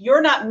 So if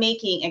you're not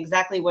making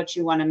exactly what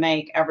you want to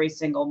make every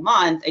single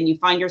month, and you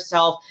find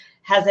yourself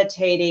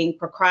hesitating,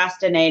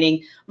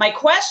 procrastinating, my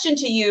question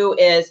to you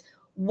is,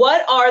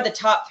 what are the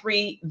top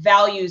 3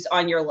 values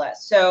on your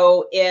list?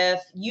 So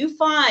if you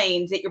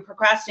find that you're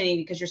procrastinating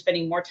because you're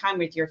spending more time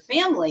with your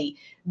family,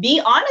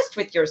 be honest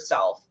with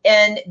yourself,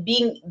 and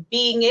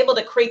being able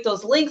to create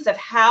those links of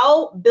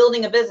how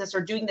building a business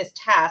or doing this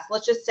task.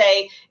 Let's just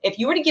say if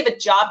you were to give a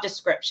job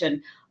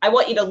description, I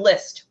want you to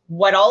list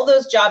what all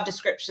those job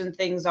description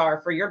things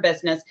are for your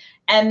business,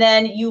 and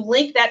then you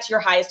link that to your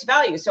highest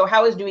value. So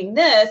how is doing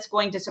this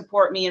going to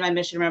support me in my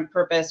mission and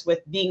purpose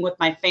with being with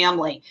my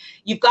family?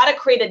 You've got to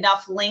create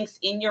enough links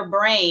in your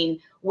brain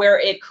where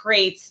it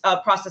creates a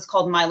process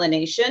called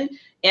myelination,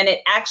 and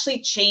it actually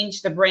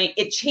changes the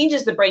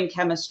brain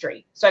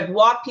chemistry. So I've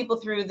walked people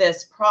through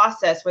this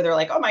process where they're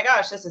like, oh my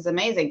gosh, this is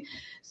amazing.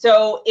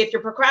 So if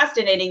you're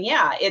procrastinating,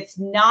 yeah, it's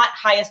not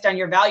highest on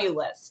your value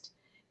list.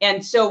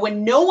 And so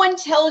when no one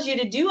tells you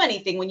to do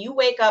anything, when you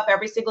wake up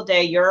every single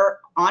day, you're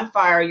on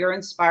fire, you're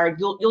inspired,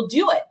 you'll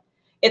do it.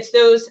 It's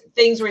those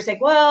things where you say,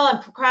 well,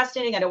 I'm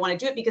procrastinating, I don't want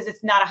to do it because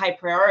it's not a high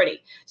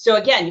priority. So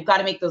again, you've got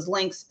to make those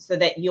links so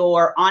that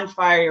you're on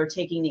fire, you're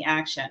taking the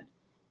action.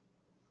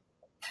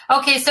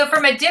 Okay, so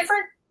from a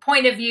different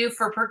point of view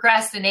for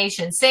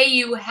procrastination,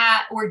 say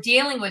we're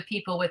dealing with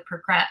people with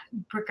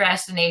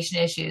procrastination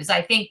issues.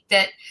 I think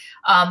that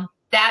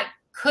that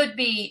could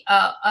be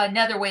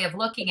another way of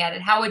looking at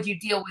it. How would you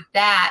deal with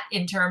that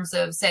in terms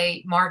of,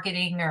 say,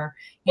 marketing or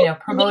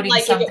promoting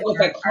something? Like if it was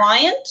a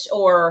client,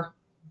 or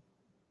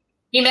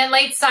he meant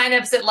late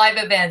signups at live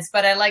events,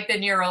 but I like the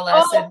neuro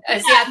lesson.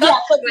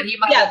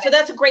 So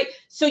that's a great.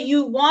 So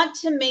you want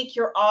to make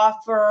your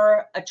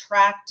offer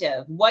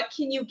attractive. What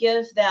can you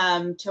give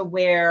them to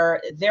where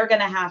they're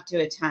going to have to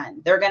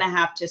attend? They're going to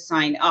have to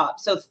sign up.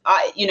 So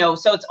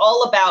so it's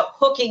all about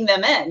hooking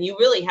them in. You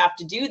really have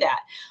to do that.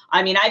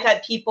 I mean, I've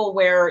had people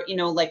where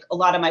like a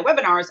lot of my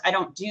webinars, I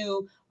don't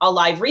do a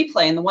live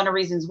replay, and one of the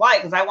reasons why,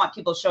 because I want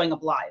people showing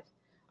up live.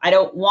 I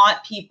don't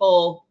want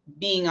people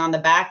being on the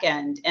back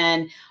end.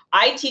 And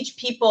I teach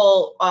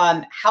people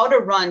how to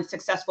run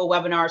successful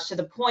webinars to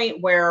the point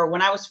where when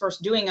I was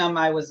first doing them,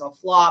 I was a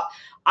flop.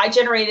 I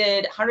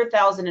generated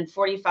 100,000 in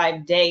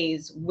 45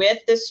 days with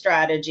this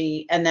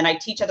strategy. And then I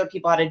teach other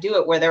people how to do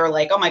it, where they're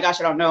like, oh my gosh,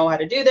 I don't know how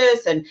to do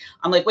this. And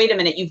I'm like, wait a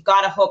minute, you've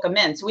got to hook them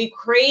in. So we've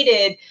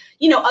created,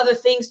 other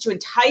things to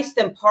entice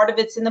them. Part of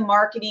it's in the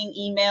marketing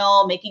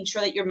email, making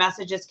sure that your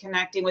message is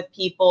connecting with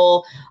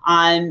people,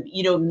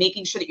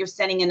 making sure that you're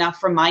sending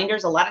enough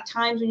reminders. A lot of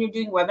times when you're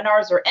doing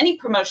webinars or any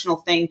promotional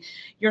thing,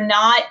 you're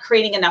not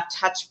creating enough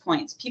touch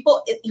points.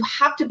 You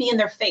have to be in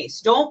their face.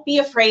 Don't be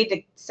afraid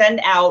to send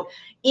out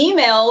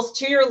emails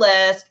to your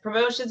list,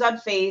 promotions on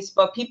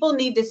Facebook. People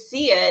need to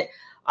see it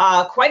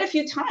quite a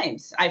few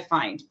times, I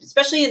find,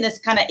 especially in this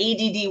kind of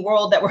ADD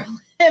world that we're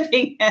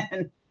living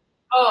in.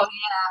 Oh,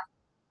 yeah.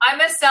 I'm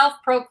a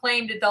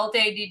self-proclaimed adult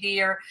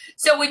ADDer.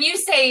 So when you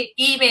say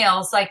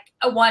emails, like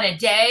one a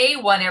day,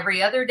 one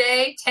every other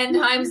day, 10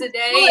 times a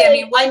day, how do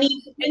you know what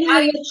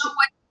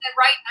the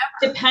right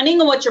number?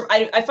 Depending on what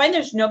I find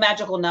there's no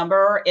magical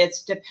number.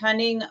 It's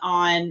depending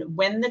on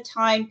when the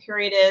time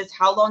period is,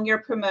 how long you're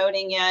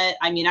promoting it.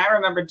 I mean, I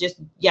remember just,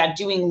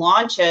 doing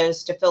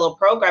launches to fill a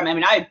program. I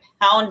mean, I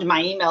pound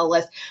my email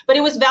list, but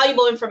it was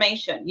valuable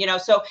information,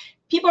 so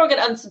people are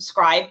going to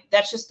unsubscribe.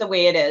 That's just the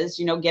way it is,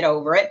 get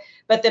over it.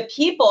 But the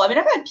people, I've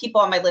had people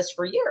on my list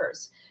for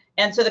years.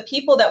 And so the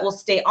people that will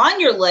stay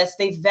on your list,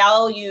 they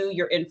value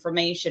your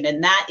information,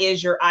 and that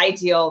is your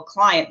ideal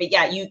client. But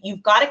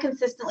you've got to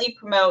consistently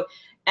promote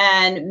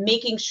and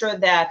making sure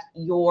that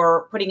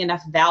you're putting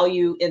enough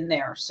value in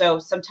there. So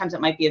sometimes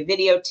it might be a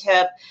video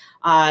tip.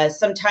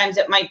 Sometimes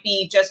it might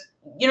be just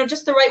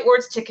the right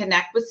words to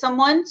connect with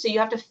someone. So you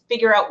have to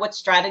figure out what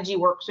strategy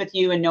works with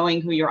you and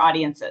knowing who your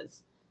audience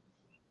is.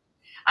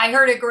 I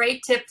heard a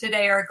great tip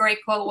today, or a great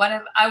quote.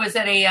 I was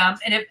at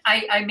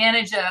I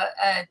manage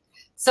a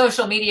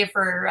social media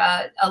for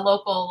a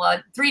local,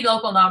 3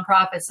 local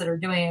nonprofits that are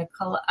doing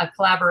a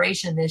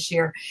collaboration this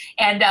year.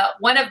 And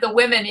one of the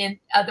women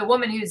the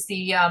woman who's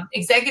the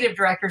executive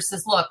director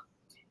says, look,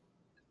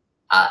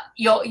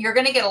 you're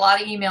going to get a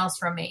lot of emails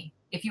from me.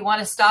 If you want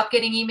to stop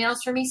getting emails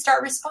from me,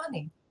 start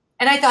responding.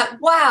 And I thought,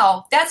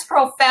 wow, that's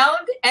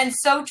profound and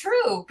so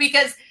true,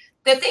 because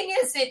the thing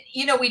is that,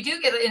 we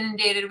do get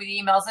inundated with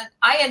emails, and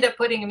I end up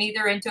putting them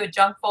either into a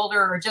junk folder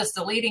or just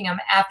deleting them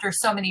after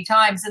so many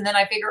times. And then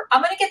I figure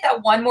I'm going to get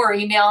that one more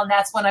email, and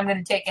that's when I'm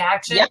going to take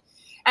action. Yep.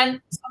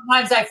 And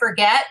sometimes I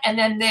forget, and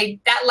then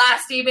that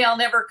last email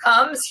never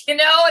comes,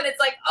 and it's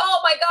like, oh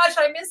my gosh,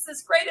 I missed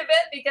this great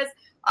event because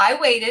I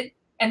waited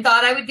and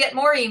thought I would get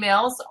more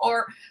emails.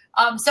 Or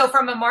so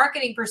from a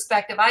marketing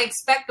perspective, I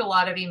expect a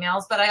lot of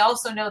emails, but I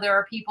also know there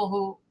are people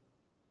who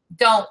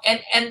don't,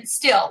 and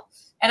still.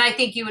 And I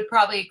think you would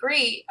probably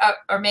agree,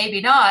 or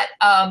maybe not,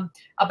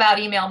 about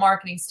email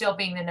marketing still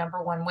being the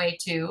number one way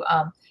to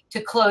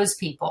close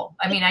people.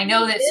 I mean, I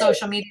know that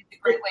social media is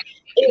a great way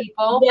to meet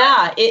people.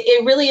 Yeah,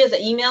 it really is.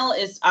 Email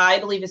I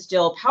believe, is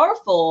still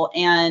powerful.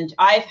 And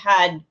I've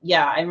had,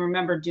 I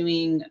remember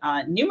doing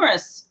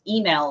numerous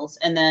emails,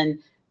 and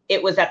then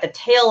it was at the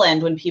tail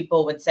end when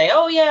people would say,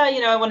 oh yeah,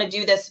 I want to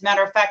do this.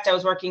 Matter of fact, I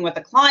was working with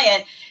a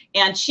client,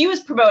 and she was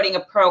promoting a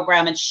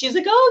program, and she's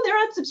like, oh,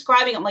 they're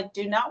unsubscribing. I'm like,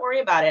 do not worry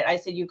about it. I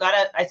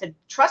said,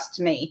 trust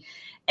me.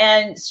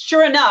 And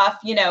sure enough,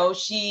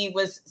 she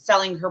was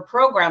selling her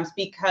programs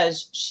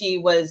because she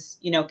was,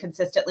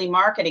 consistently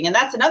marketing. And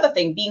that's another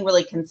thing, being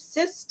really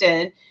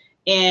consistent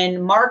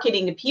in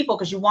marketing to people,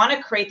 because you want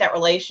to create that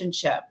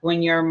relationship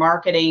when you're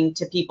marketing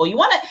to people. You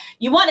want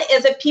to,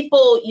 as if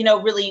people,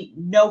 really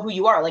know who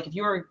you are. Like if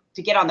you were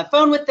to get on the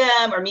phone with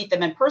them or meet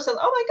them in person,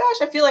 oh my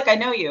gosh, I feel like I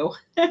know you.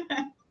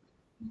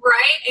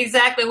 Right,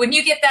 exactly. When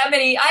you get that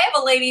many, I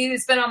have a lady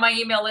who's been on my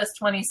email list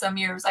 20 some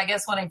years, I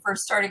guess when I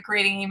first started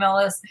creating email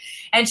lists.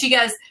 And she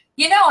goes,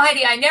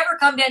 Heidi, I never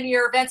come down to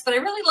your events, but I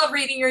really love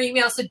reading your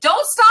emails. So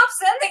don't stop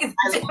sending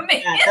them to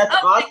me. That's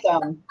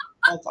awesome.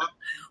 That's awesome.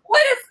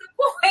 What is the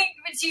point?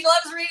 But she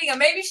loves reading them.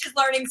 Maybe she's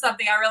learning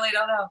something. I really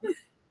don't know.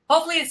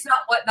 Hopefully it's not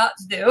what not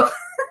to do.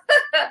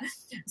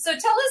 So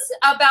tell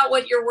us about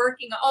what you're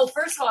working on. Oh,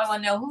 first of all, I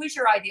want to know, who is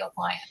your ideal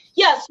client?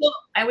 Yeah, so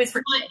I always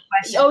forget the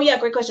question. Oh yeah,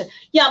 great question.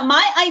 Yeah,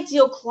 my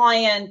ideal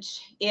client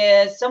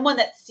is someone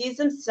that sees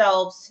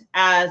themselves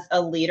as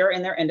a leader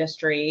in their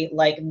industry.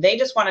 Like they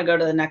just want to go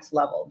to the next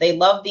level. They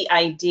love the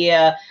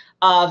idea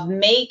of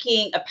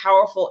making a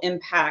powerful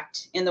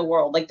impact in the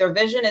world. Like their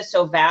vision is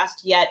so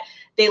vast, yet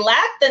they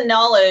lack the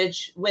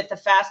knowledge with the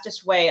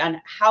fastest way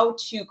on how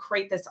to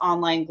create this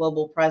online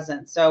global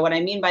presence. So what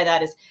I mean by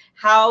that is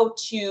how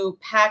to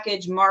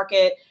package,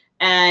 market,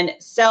 and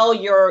sell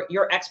your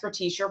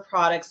expertise, your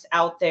products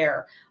out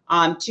there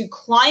to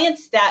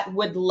clients that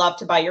would love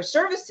to buy your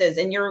services.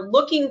 And you're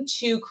looking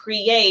to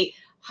create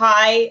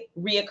high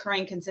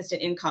reoccurring consistent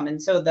income.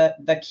 And so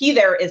the key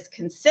there is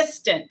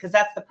consistent, because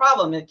that's the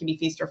problem. It can be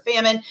feast or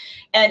famine,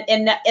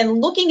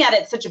 and looking at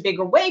it such a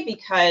bigger way,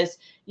 because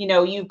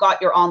you've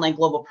got your online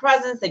global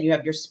presence, then you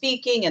have your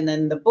speaking, and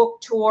then the book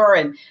tour,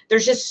 and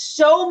there's just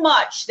so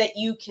much that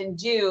you can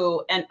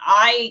do. And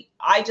I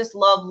just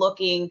love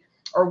looking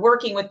or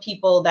working with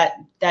people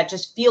that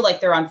just feel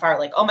like they're on fire.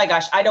 Like, oh my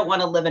gosh, I don't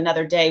want to live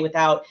another day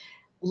without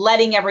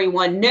letting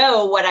everyone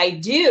know what I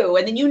do.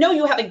 And then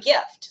you have a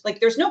gift. Like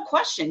there's no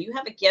question, you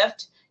have a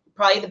gift,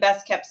 probably the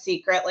best kept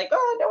secret, like,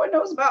 oh, no one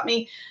knows about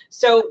me.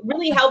 So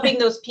really helping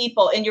those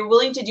people, and you're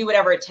willing to do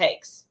whatever it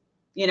takes.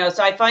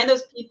 So I find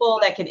those people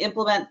that can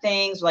implement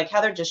things, like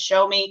Heather, just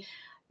show me,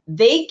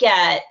 they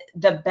get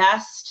the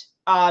best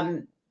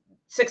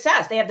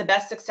success. They have the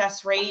best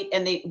success rate,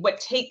 and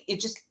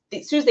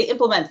as soon as they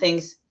implement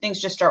things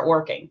just start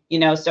working,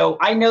 So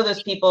I know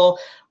those people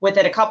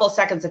within a couple of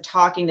seconds of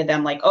talking to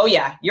them, like, oh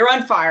yeah, you're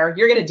on fire.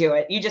 You're going to do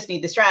it. You just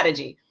need the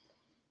strategy.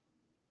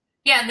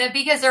 Yeah,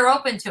 because they're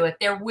open to it.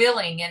 They're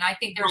willing. And I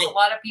think there's a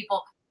lot of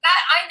people that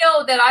I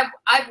know that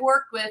I've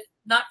worked with,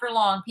 not for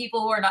long,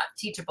 people who are not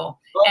teachable.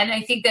 And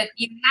I think that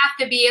you have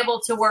to be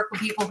able to work with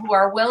people who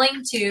are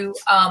willing to,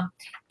 that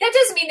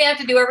doesn't mean they have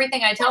to do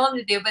everything I tell them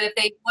to do, but if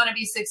they want to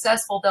be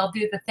successful, they'll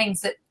do the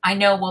things that I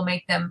know will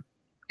make them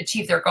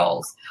achieve their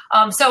goals.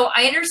 So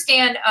I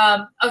understand.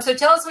 So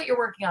tell us what you're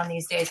working on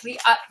these days.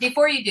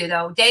 Before you do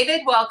though,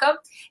 David, welcome.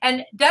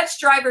 And Dutch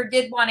Driver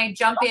did want to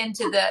jump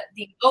into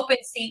the open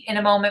seat in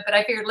a moment, but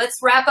I figured let's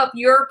wrap up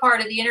your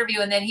part of the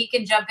interview and then he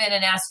can jump in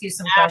and ask you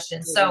some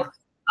questions. So, okay.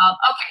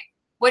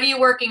 What are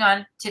you working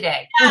on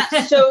today?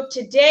 So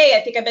today,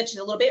 I think I mentioned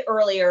a little bit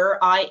earlier,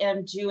 I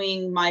am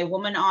doing my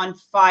Woman on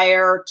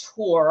Fire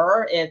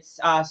tour. It's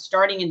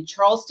starting in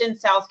Charleston,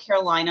 South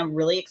Carolina. I'm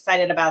really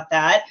excited about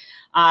that.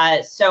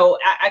 So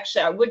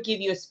actually, I would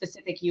give you a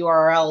specific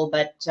URL,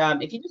 but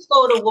if you just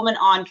go to Woman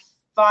on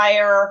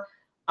Fire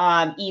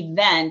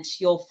event,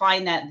 you'll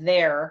find that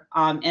there.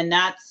 And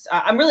that's,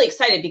 I'm really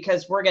excited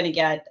because we're going to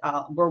get,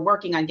 we're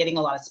working on getting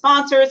a lot of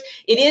sponsors.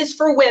 It is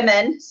for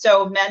women.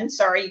 So men,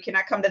 sorry, you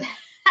cannot come to that.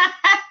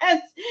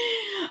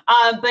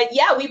 But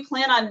yeah, we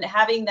plan on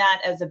having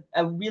that as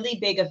a really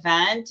big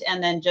event,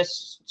 and then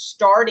just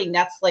starting.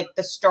 That's like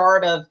the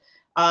start of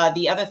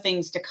the other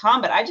things to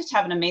come. But I just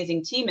have an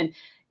amazing team, and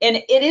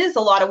it is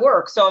a lot of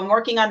work. So I'm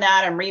working on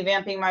that. I'm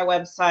revamping my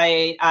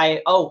website.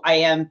 I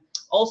am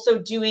also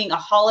doing a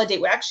holiday.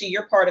 Well, actually,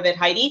 you're part of it,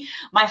 Heidi.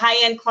 My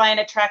high-end client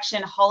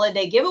attraction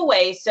holiday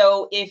giveaway.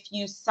 So if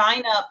you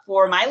sign up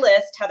for my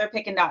list,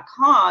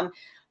 heatherpicken.com,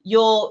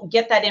 you'll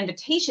get that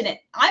invitation. And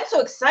I'm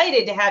so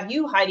excited to have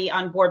you, Heidi,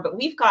 on board. But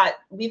we've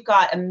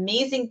got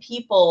amazing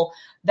people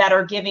that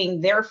are giving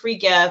their free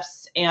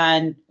gifts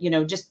and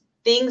just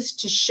things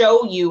to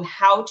show you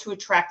how to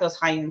attract those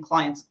high-end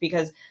clients,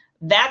 because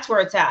that's where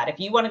it's at. If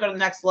you want to go to the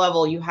next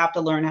level, you have to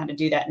learn how to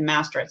do that and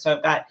master it. So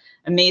I've got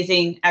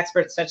amazing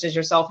experts such as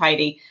yourself,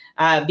 Heidi,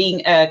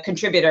 being a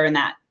contributor in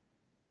that.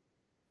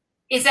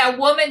 Is that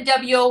woman,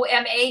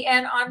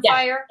 WOMAN, on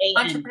fire?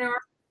 A-N. Entrepreneur?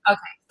 Okay,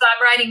 so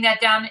I'm writing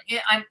that down.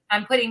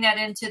 I'm putting that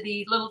into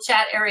the little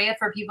chat area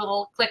for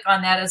people to click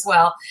on that as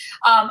well.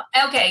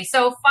 Okay,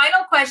 so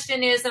final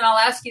question is, and I'll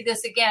ask you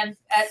this again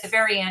at the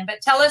very end,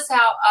 but tell us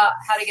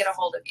how to get a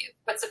hold of you.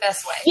 What's the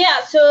best way?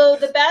 Yeah, so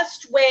the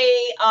best way,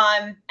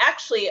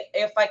 actually,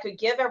 if I could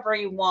give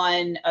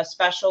everyone a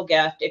special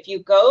gift, if you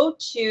go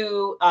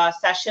to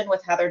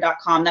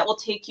sessionwithheather.com, that will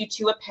take you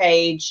to a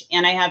page,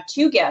 and I have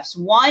two gifts.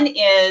 One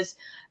is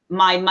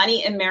my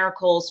Money and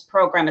Miracles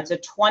program. It's a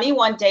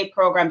 21-day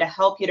program to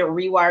help you to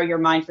rewire your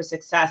mind for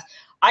success.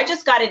 I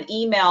just got an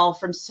email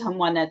from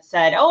someone that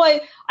said,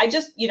 I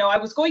just, I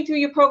was going through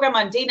your program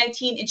on day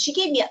 19, and she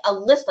gave me a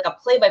list, like a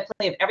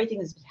play-by-play of everything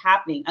that's been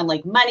happening on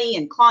like money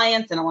and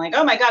clients. And I'm like,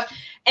 oh my gosh.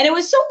 And it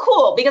was so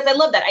cool because I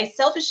love that. I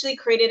selfishly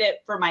created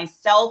it for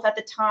myself at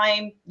the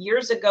time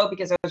years ago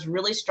because I was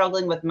really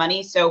struggling with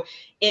money. So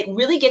it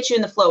really gets you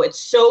in the flow. It's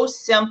so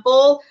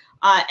simple.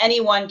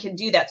 Anyone can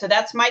do that. So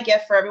that's my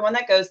gift for everyone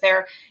that goes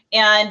there.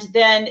 And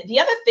then the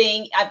other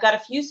thing, I've got a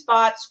few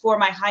spots for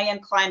my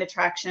high-end client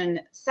attraction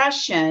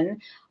session.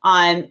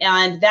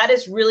 And that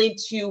is really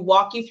to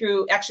walk you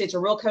through, actually, it's a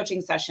real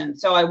coaching session.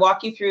 So I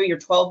walk you through your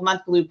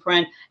 12-month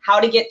blueprint, how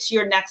to get to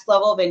your next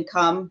level of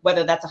income,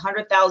 whether that's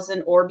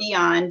 100,000 or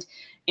beyond.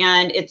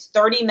 And it's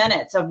 30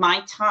 minutes of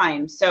my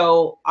time.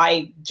 So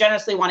I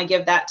generously want to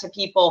give that to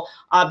people.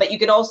 But you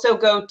can also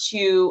go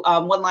to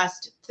one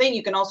last thing.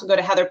 You can also go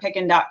to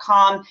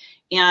heatherpicken.com.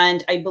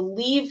 And I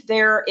believe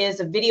there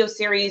is a video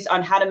series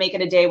on how to make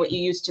in a day what you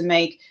used to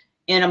make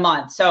in a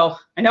month. So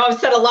I know I've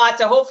said a lot.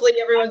 So hopefully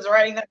everyone's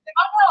writing that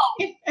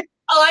down.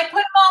 I put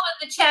them all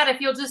in the chat. If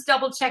you'll just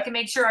double check and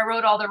make sure I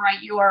wrote all the right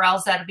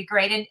URLs, that'd be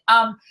great. And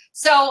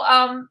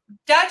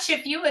Dutch,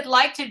 if you would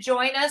like to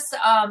join us,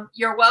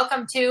 you're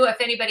welcome to.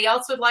 If anybody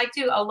else would like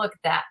to, oh, look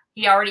at that.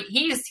 He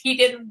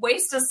didn't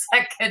waste a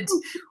second.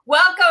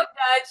 Welcome,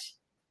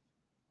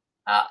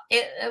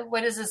 Dutch.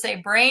 What does it say?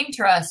 Brain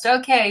trust.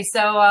 Okay,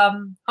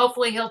 so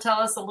hopefully he'll tell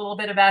us a little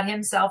bit about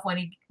himself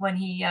when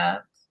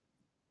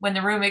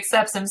the room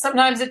accepts him.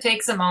 Sometimes it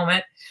takes a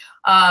moment.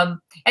 And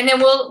then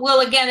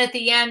we'll again at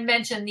the end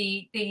mention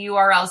the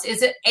URLs.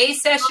 Is it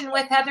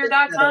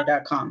asessionwithheather.com?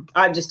 Heather.com.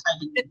 I'm just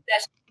typing it.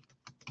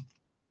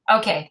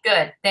 Okay,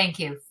 good. Thank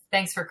you.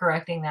 Thanks for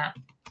correcting that.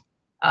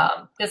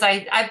 Because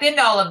I've been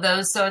to all of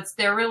those, so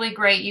they're really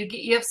great.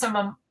 You have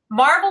some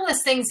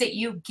marvelous things that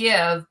you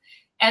give,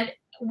 and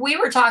we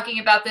were talking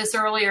about this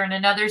earlier in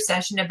another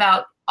session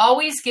about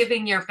always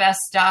giving your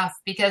best stuff,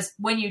 because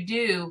when you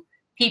do,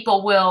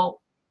 people will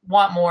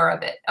want more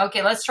of it.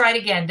 Okay, let's try it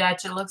again,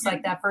 Dutch. It looks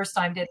like that first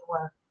time didn't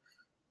work.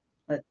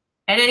 And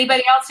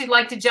anybody else who'd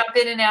like to jump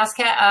in and ask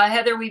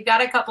Heather? We've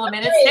got a couple of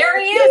minutes. There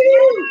he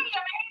is.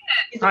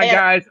 Hi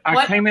guys,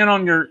 I came in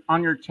on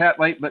your chat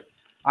late, but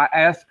I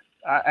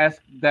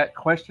asked that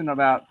question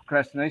about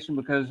procrastination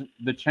because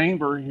the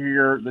chamber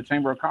here, the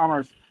Chamber of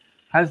Commerce,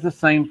 has the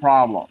same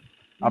problem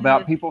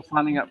about people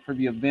signing up for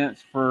the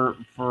events for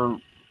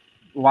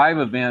live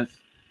events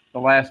the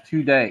last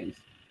 2 days,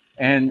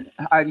 and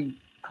I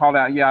called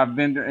out, I've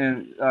been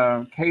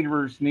and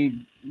caterers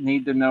need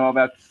to know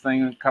about this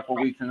thing a couple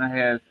of weeks in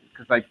ahead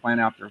because they plan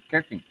out their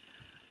cooking.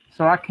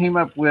 So I came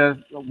up with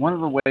one of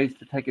the ways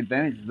to take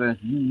advantage of this.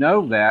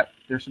 That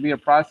there should be a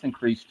price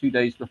increase 2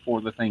 days before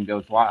the thing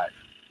goes live.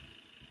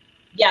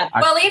 Yeah.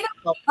 Well, even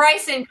the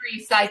price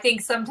increase, I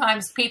think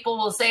sometimes people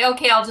will say,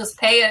 okay, I'll just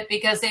pay it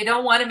because they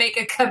don't want to make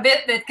a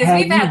commitment.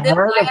 Because we've had this.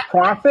 Heard of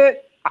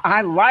profit?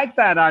 I like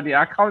that idea.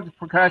 I call it the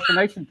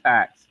procrastination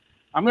tax.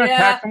 I'm going to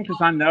tax them because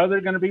I know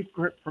they're going to be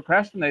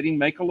procrastinating,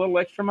 make a little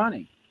extra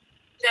money.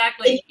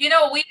 Exactly.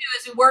 What we do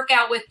is we work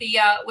out with the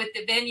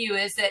venue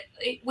is that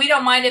we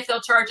don't mind if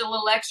they'll charge a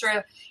little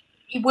extra.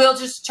 We'll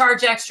just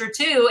charge extra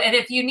too. And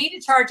if you need to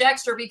charge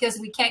extra because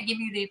we can't give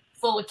you the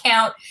full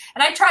account,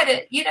 and I try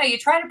to, you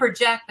try to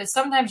project, but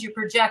sometimes you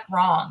project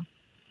wrong.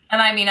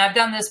 And I mean, I've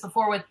done this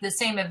before with the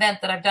same event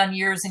that I've done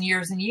years and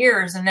years and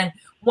years. And then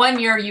one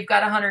year you've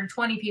got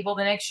 120 people,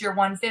 the next year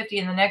 150,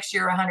 and the next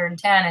year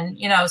 110.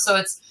 And,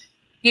 so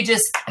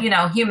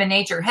human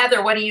nature.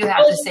 Heather, what do you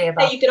have to say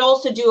about that? You could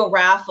also do a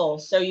raffle,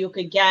 so you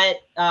could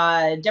get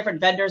different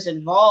vendors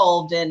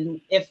involved, and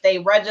if they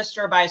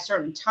register by a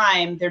certain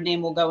time, their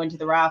name will go into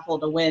the raffle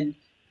to win,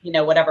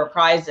 whatever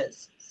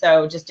prizes.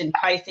 So just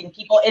enticing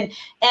people,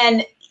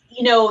 and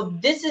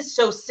this is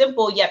so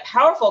simple yet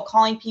powerful,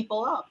 calling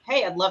people up.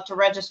 Hey, I'd love to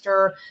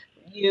register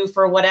you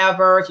for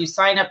whatever. If you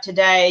sign up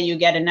today, you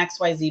get an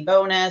XYZ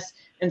bonus.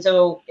 And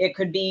so it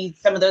could be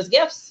some of those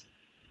gifts.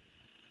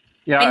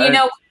 Yeah. And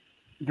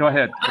go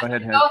ahead. Go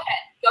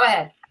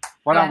ahead.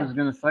 What I was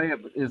going to say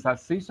is I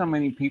see so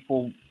many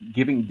people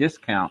giving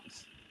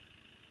discounts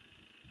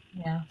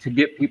to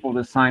get people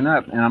to sign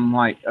up. And I'm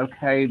like,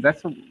 okay,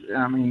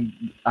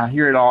 I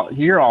hear it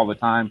all the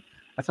time.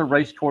 That's a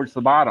race towards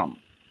the bottom.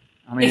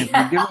 I mean, if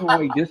you're giving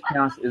away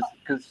discounts, is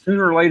because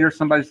sooner or later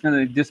somebody's going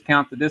to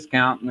discount the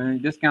discount, and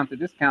then discount the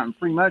discount, and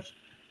pretty much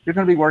you're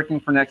going to be working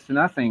for next to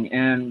nothing.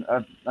 And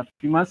a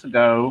few months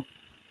ago,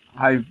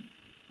 I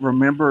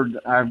remembered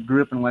I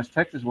grew up in West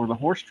Texas where the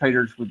horse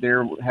traders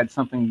had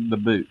something to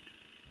boot.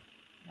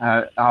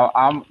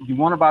 You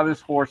want to buy this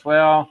horse?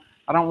 Well,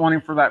 I don't want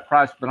him for that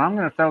price, but I'm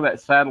going to throw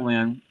that saddle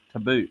in to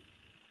boot.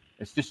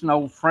 It's just an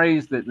old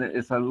phrase that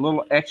it's a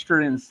little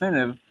extra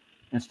incentive.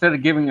 Instead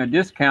of giving a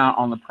discount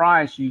on the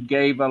price, you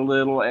gave a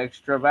little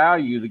extra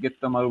value to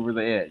get them over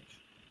the edge.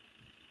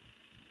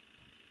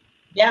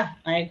 Yeah,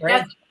 I agree.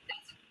 That's a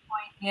good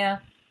point. Yeah.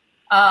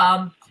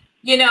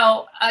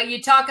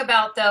 You talk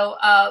about, though,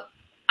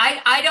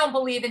 I don't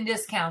believe in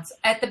discounts.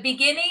 At the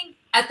beginning,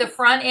 at the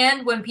front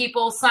end, when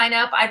people sign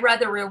up, I'd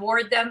rather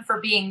reward them for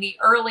being the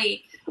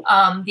early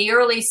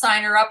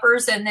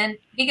signer-uppers. And then,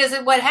 because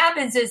what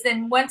happens is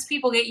then once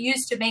people get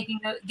used to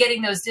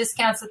getting those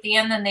discounts at the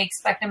end, then they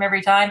expect them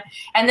every time.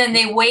 And then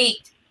they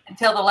wait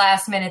until the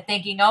last minute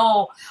thinking,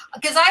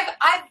 because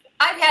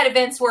I've had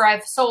events where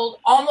I've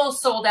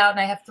almost sold out and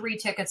I have 3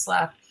 tickets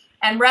left.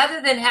 And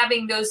rather than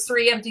having those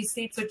 3 empty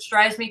seats, which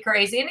drives me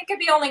crazy, and it could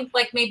be only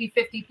like maybe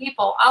 50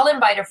 people, I'll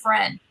invite a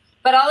friend,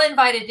 but I'll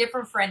invite a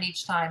different friend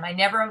each time. I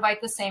never invite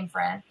the same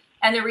friend.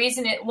 And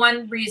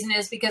one reason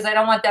is because I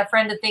don't want that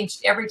friend to think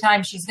every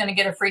time she's going to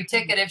get a free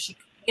ticket if she,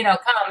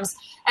 comes.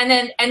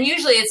 And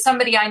usually it's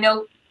somebody I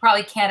know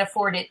probably can't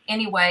afford it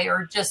anyway,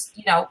 or just,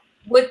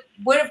 would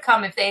have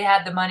come if they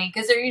had the money,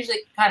 because they're usually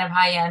kind of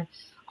high end.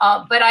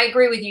 But I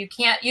agree with you.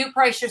 You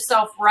price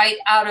yourself right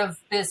out of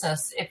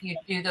business if you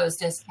do those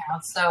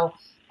discounts. So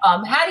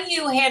how do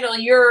you handle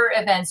your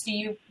events? Do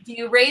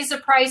you raise the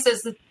price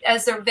as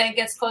the event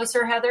gets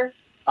closer, Heather?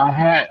 Go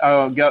ahead.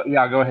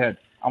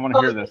 I want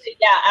to hear this.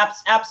 Yeah,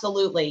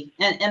 absolutely.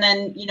 And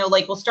then,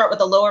 we'll start with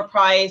a lower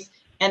price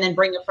and then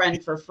bring a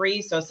friend for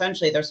free. So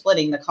essentially they're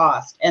splitting the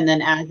cost. And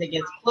then as it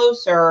gets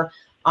closer,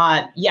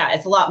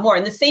 it's a lot more.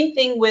 And the same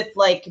thing with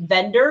like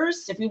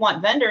vendors. If we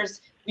want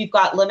vendors, we've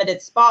got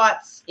limited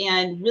spots,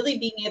 and really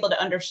being able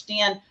to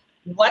understand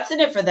what's in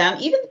it for them,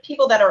 even the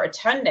people that are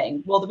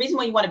attending. Well, the reason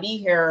why you want to be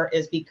here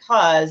is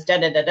because So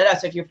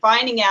if you're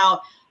finding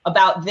out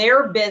about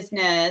their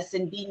business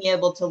and being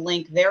able to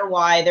link their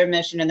why, their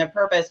mission, and their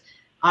purpose,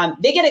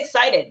 they get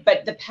excited.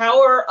 But the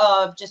power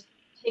of just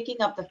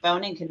picking up the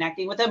phone and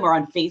connecting with them, or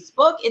on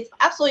Facebook, it's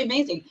absolutely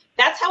amazing.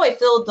 That's how I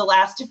filled the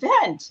last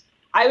event.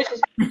 I was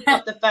just picking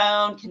up the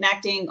phone,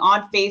 connecting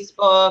on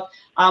Facebook.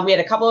 We had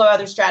a couple of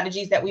other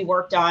strategies that we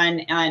worked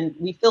on, and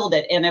we filled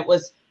it. And it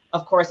was,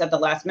 of course, at the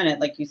last minute,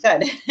 like you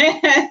said.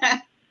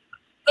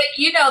 But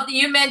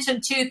you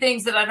mentioned 2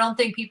 things that I don't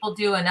think people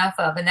do enough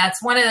of, and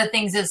that's one of the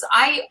things is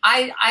I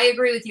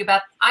agree with you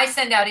about. I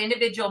send out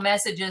individual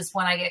messages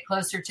when I get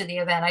closer to the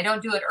event. I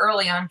don't do it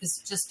early on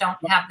because I just don't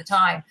have the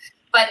time.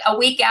 But a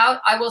week out,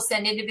 I will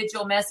send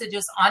individual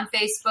messages on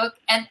Facebook,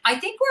 and I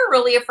think we're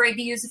really afraid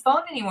to use the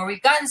phone anymore.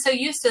 We've gotten so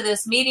used to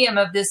this medium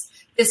of this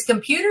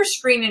computer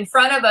screen in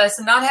front of us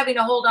and not having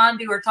to hold on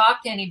to or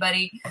talk to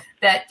anybody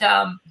that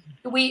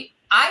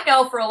I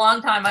know for a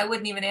long time I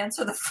wouldn't even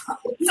answer the phone.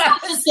 I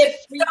just get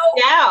freaked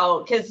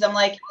out because I'm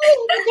like,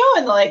 oh,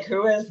 we're going, like,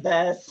 who is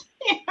this?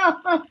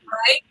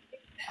 Right?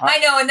 I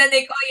know. And then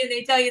they call you and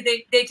they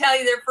tell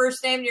you their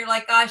first name, and you're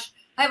like, gosh,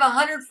 I have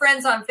 100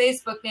 friends on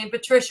Facebook named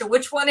Patricia.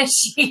 Which one is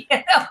she?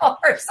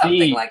 Or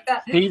something like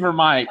that. Steve or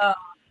Mike.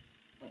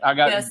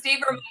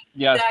 Steve or Mike.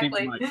 Yeah, exactly.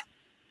 Steve or Mike.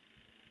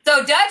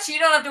 So Dutch, you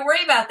don't have to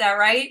worry about that,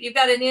 right? You've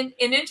got an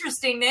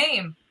interesting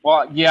name.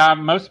 Well, yeah,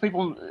 most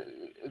people.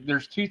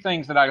 There's 2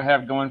 things that I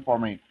have going for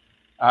me.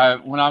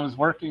 When I was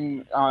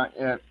working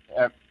at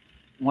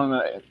one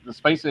of the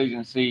space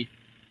agency,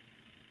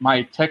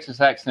 my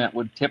Texas accent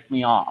would tip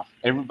me off.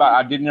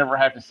 I didn't ever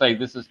have to say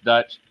this is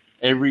Dutch.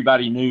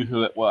 Everybody knew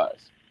who it was.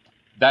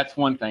 That's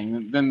one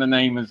thing. Then the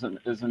name is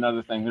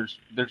another thing.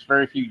 There's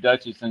very few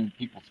Dutches in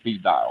people's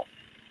speed dial.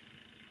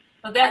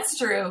 Well, that's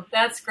true.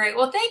 That's great.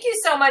 Well, thank you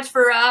so much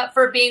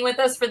for being with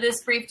us for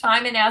this brief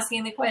time and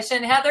asking the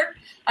question, Heather.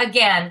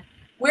 Again,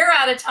 we're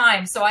out of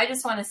time, so I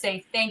just want to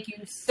say thank you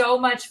so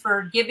much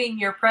for giving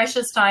your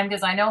precious time,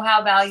 because I know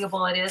how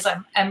valuable it is.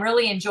 I'm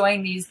really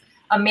enjoying these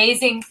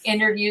amazing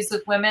interviews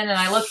with women, and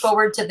I look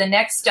forward to the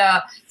next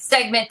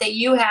segment that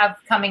you have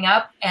coming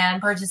up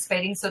and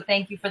participating. So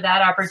thank you for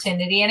that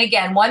opportunity. And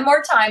again, one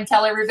more time,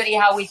 tell everybody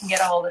how we can get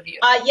a hold of you.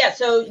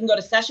 So you can go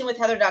to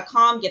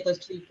sessionwithheather.com, get those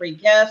 2 free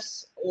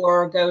gifts,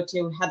 or go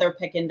to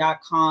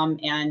heatherpicken.com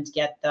and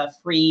get the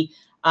free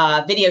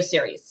video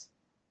series.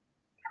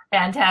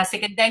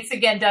 Fantastic. And thanks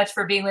again, Dutch,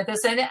 for being with us.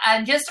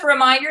 And just a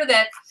reminder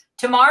that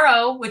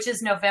tomorrow, which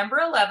is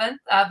November 11th,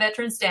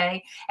 Veterans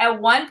Day,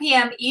 at 1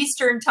 p.m.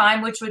 Eastern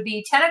time, which would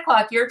be 10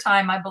 o'clock your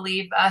time, I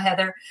believe,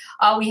 Heather,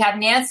 we have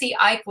Nancy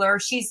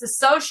Eichler. She's the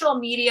social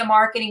media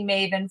marketing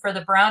maven for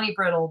the Brownie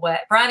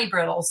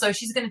Brittle. So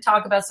she's going to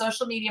talk about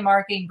social media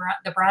marketing,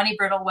 the Brownie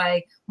Brittle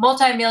way,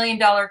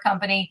 multi-million-dollar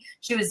company.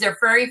 She was their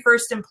very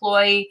first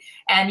employee.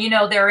 And, you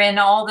know, they're in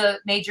all the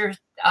major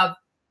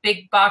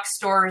big box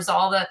stores,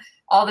 all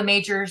the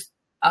major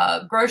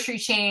grocery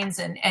chains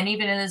and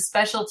even in the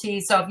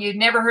specialty. So if you've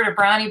never heard of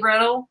Brownie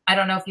Brittle, I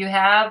don't know if you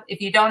have. If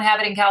you don't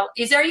have it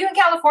are you in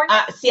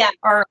California? Seattle.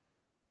 Or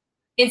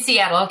in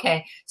Seattle,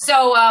 okay.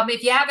 So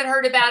if you haven't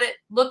heard about it,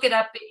 look it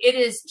up. It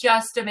is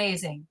just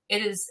amazing.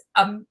 It is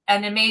an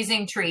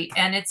amazing treat,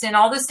 and it's in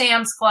all the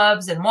Sam's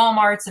Clubs and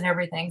Walmarts and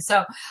everything.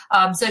 So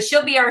so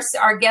she'll be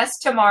our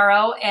guest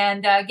tomorrow.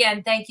 And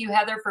again, thank you,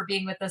 Heather, for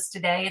being with us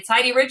today. It's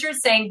Heidi Richards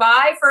saying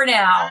bye for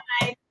now.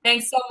 Bye.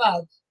 Thanks so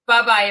much.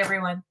 Bye-bye,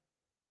 everyone.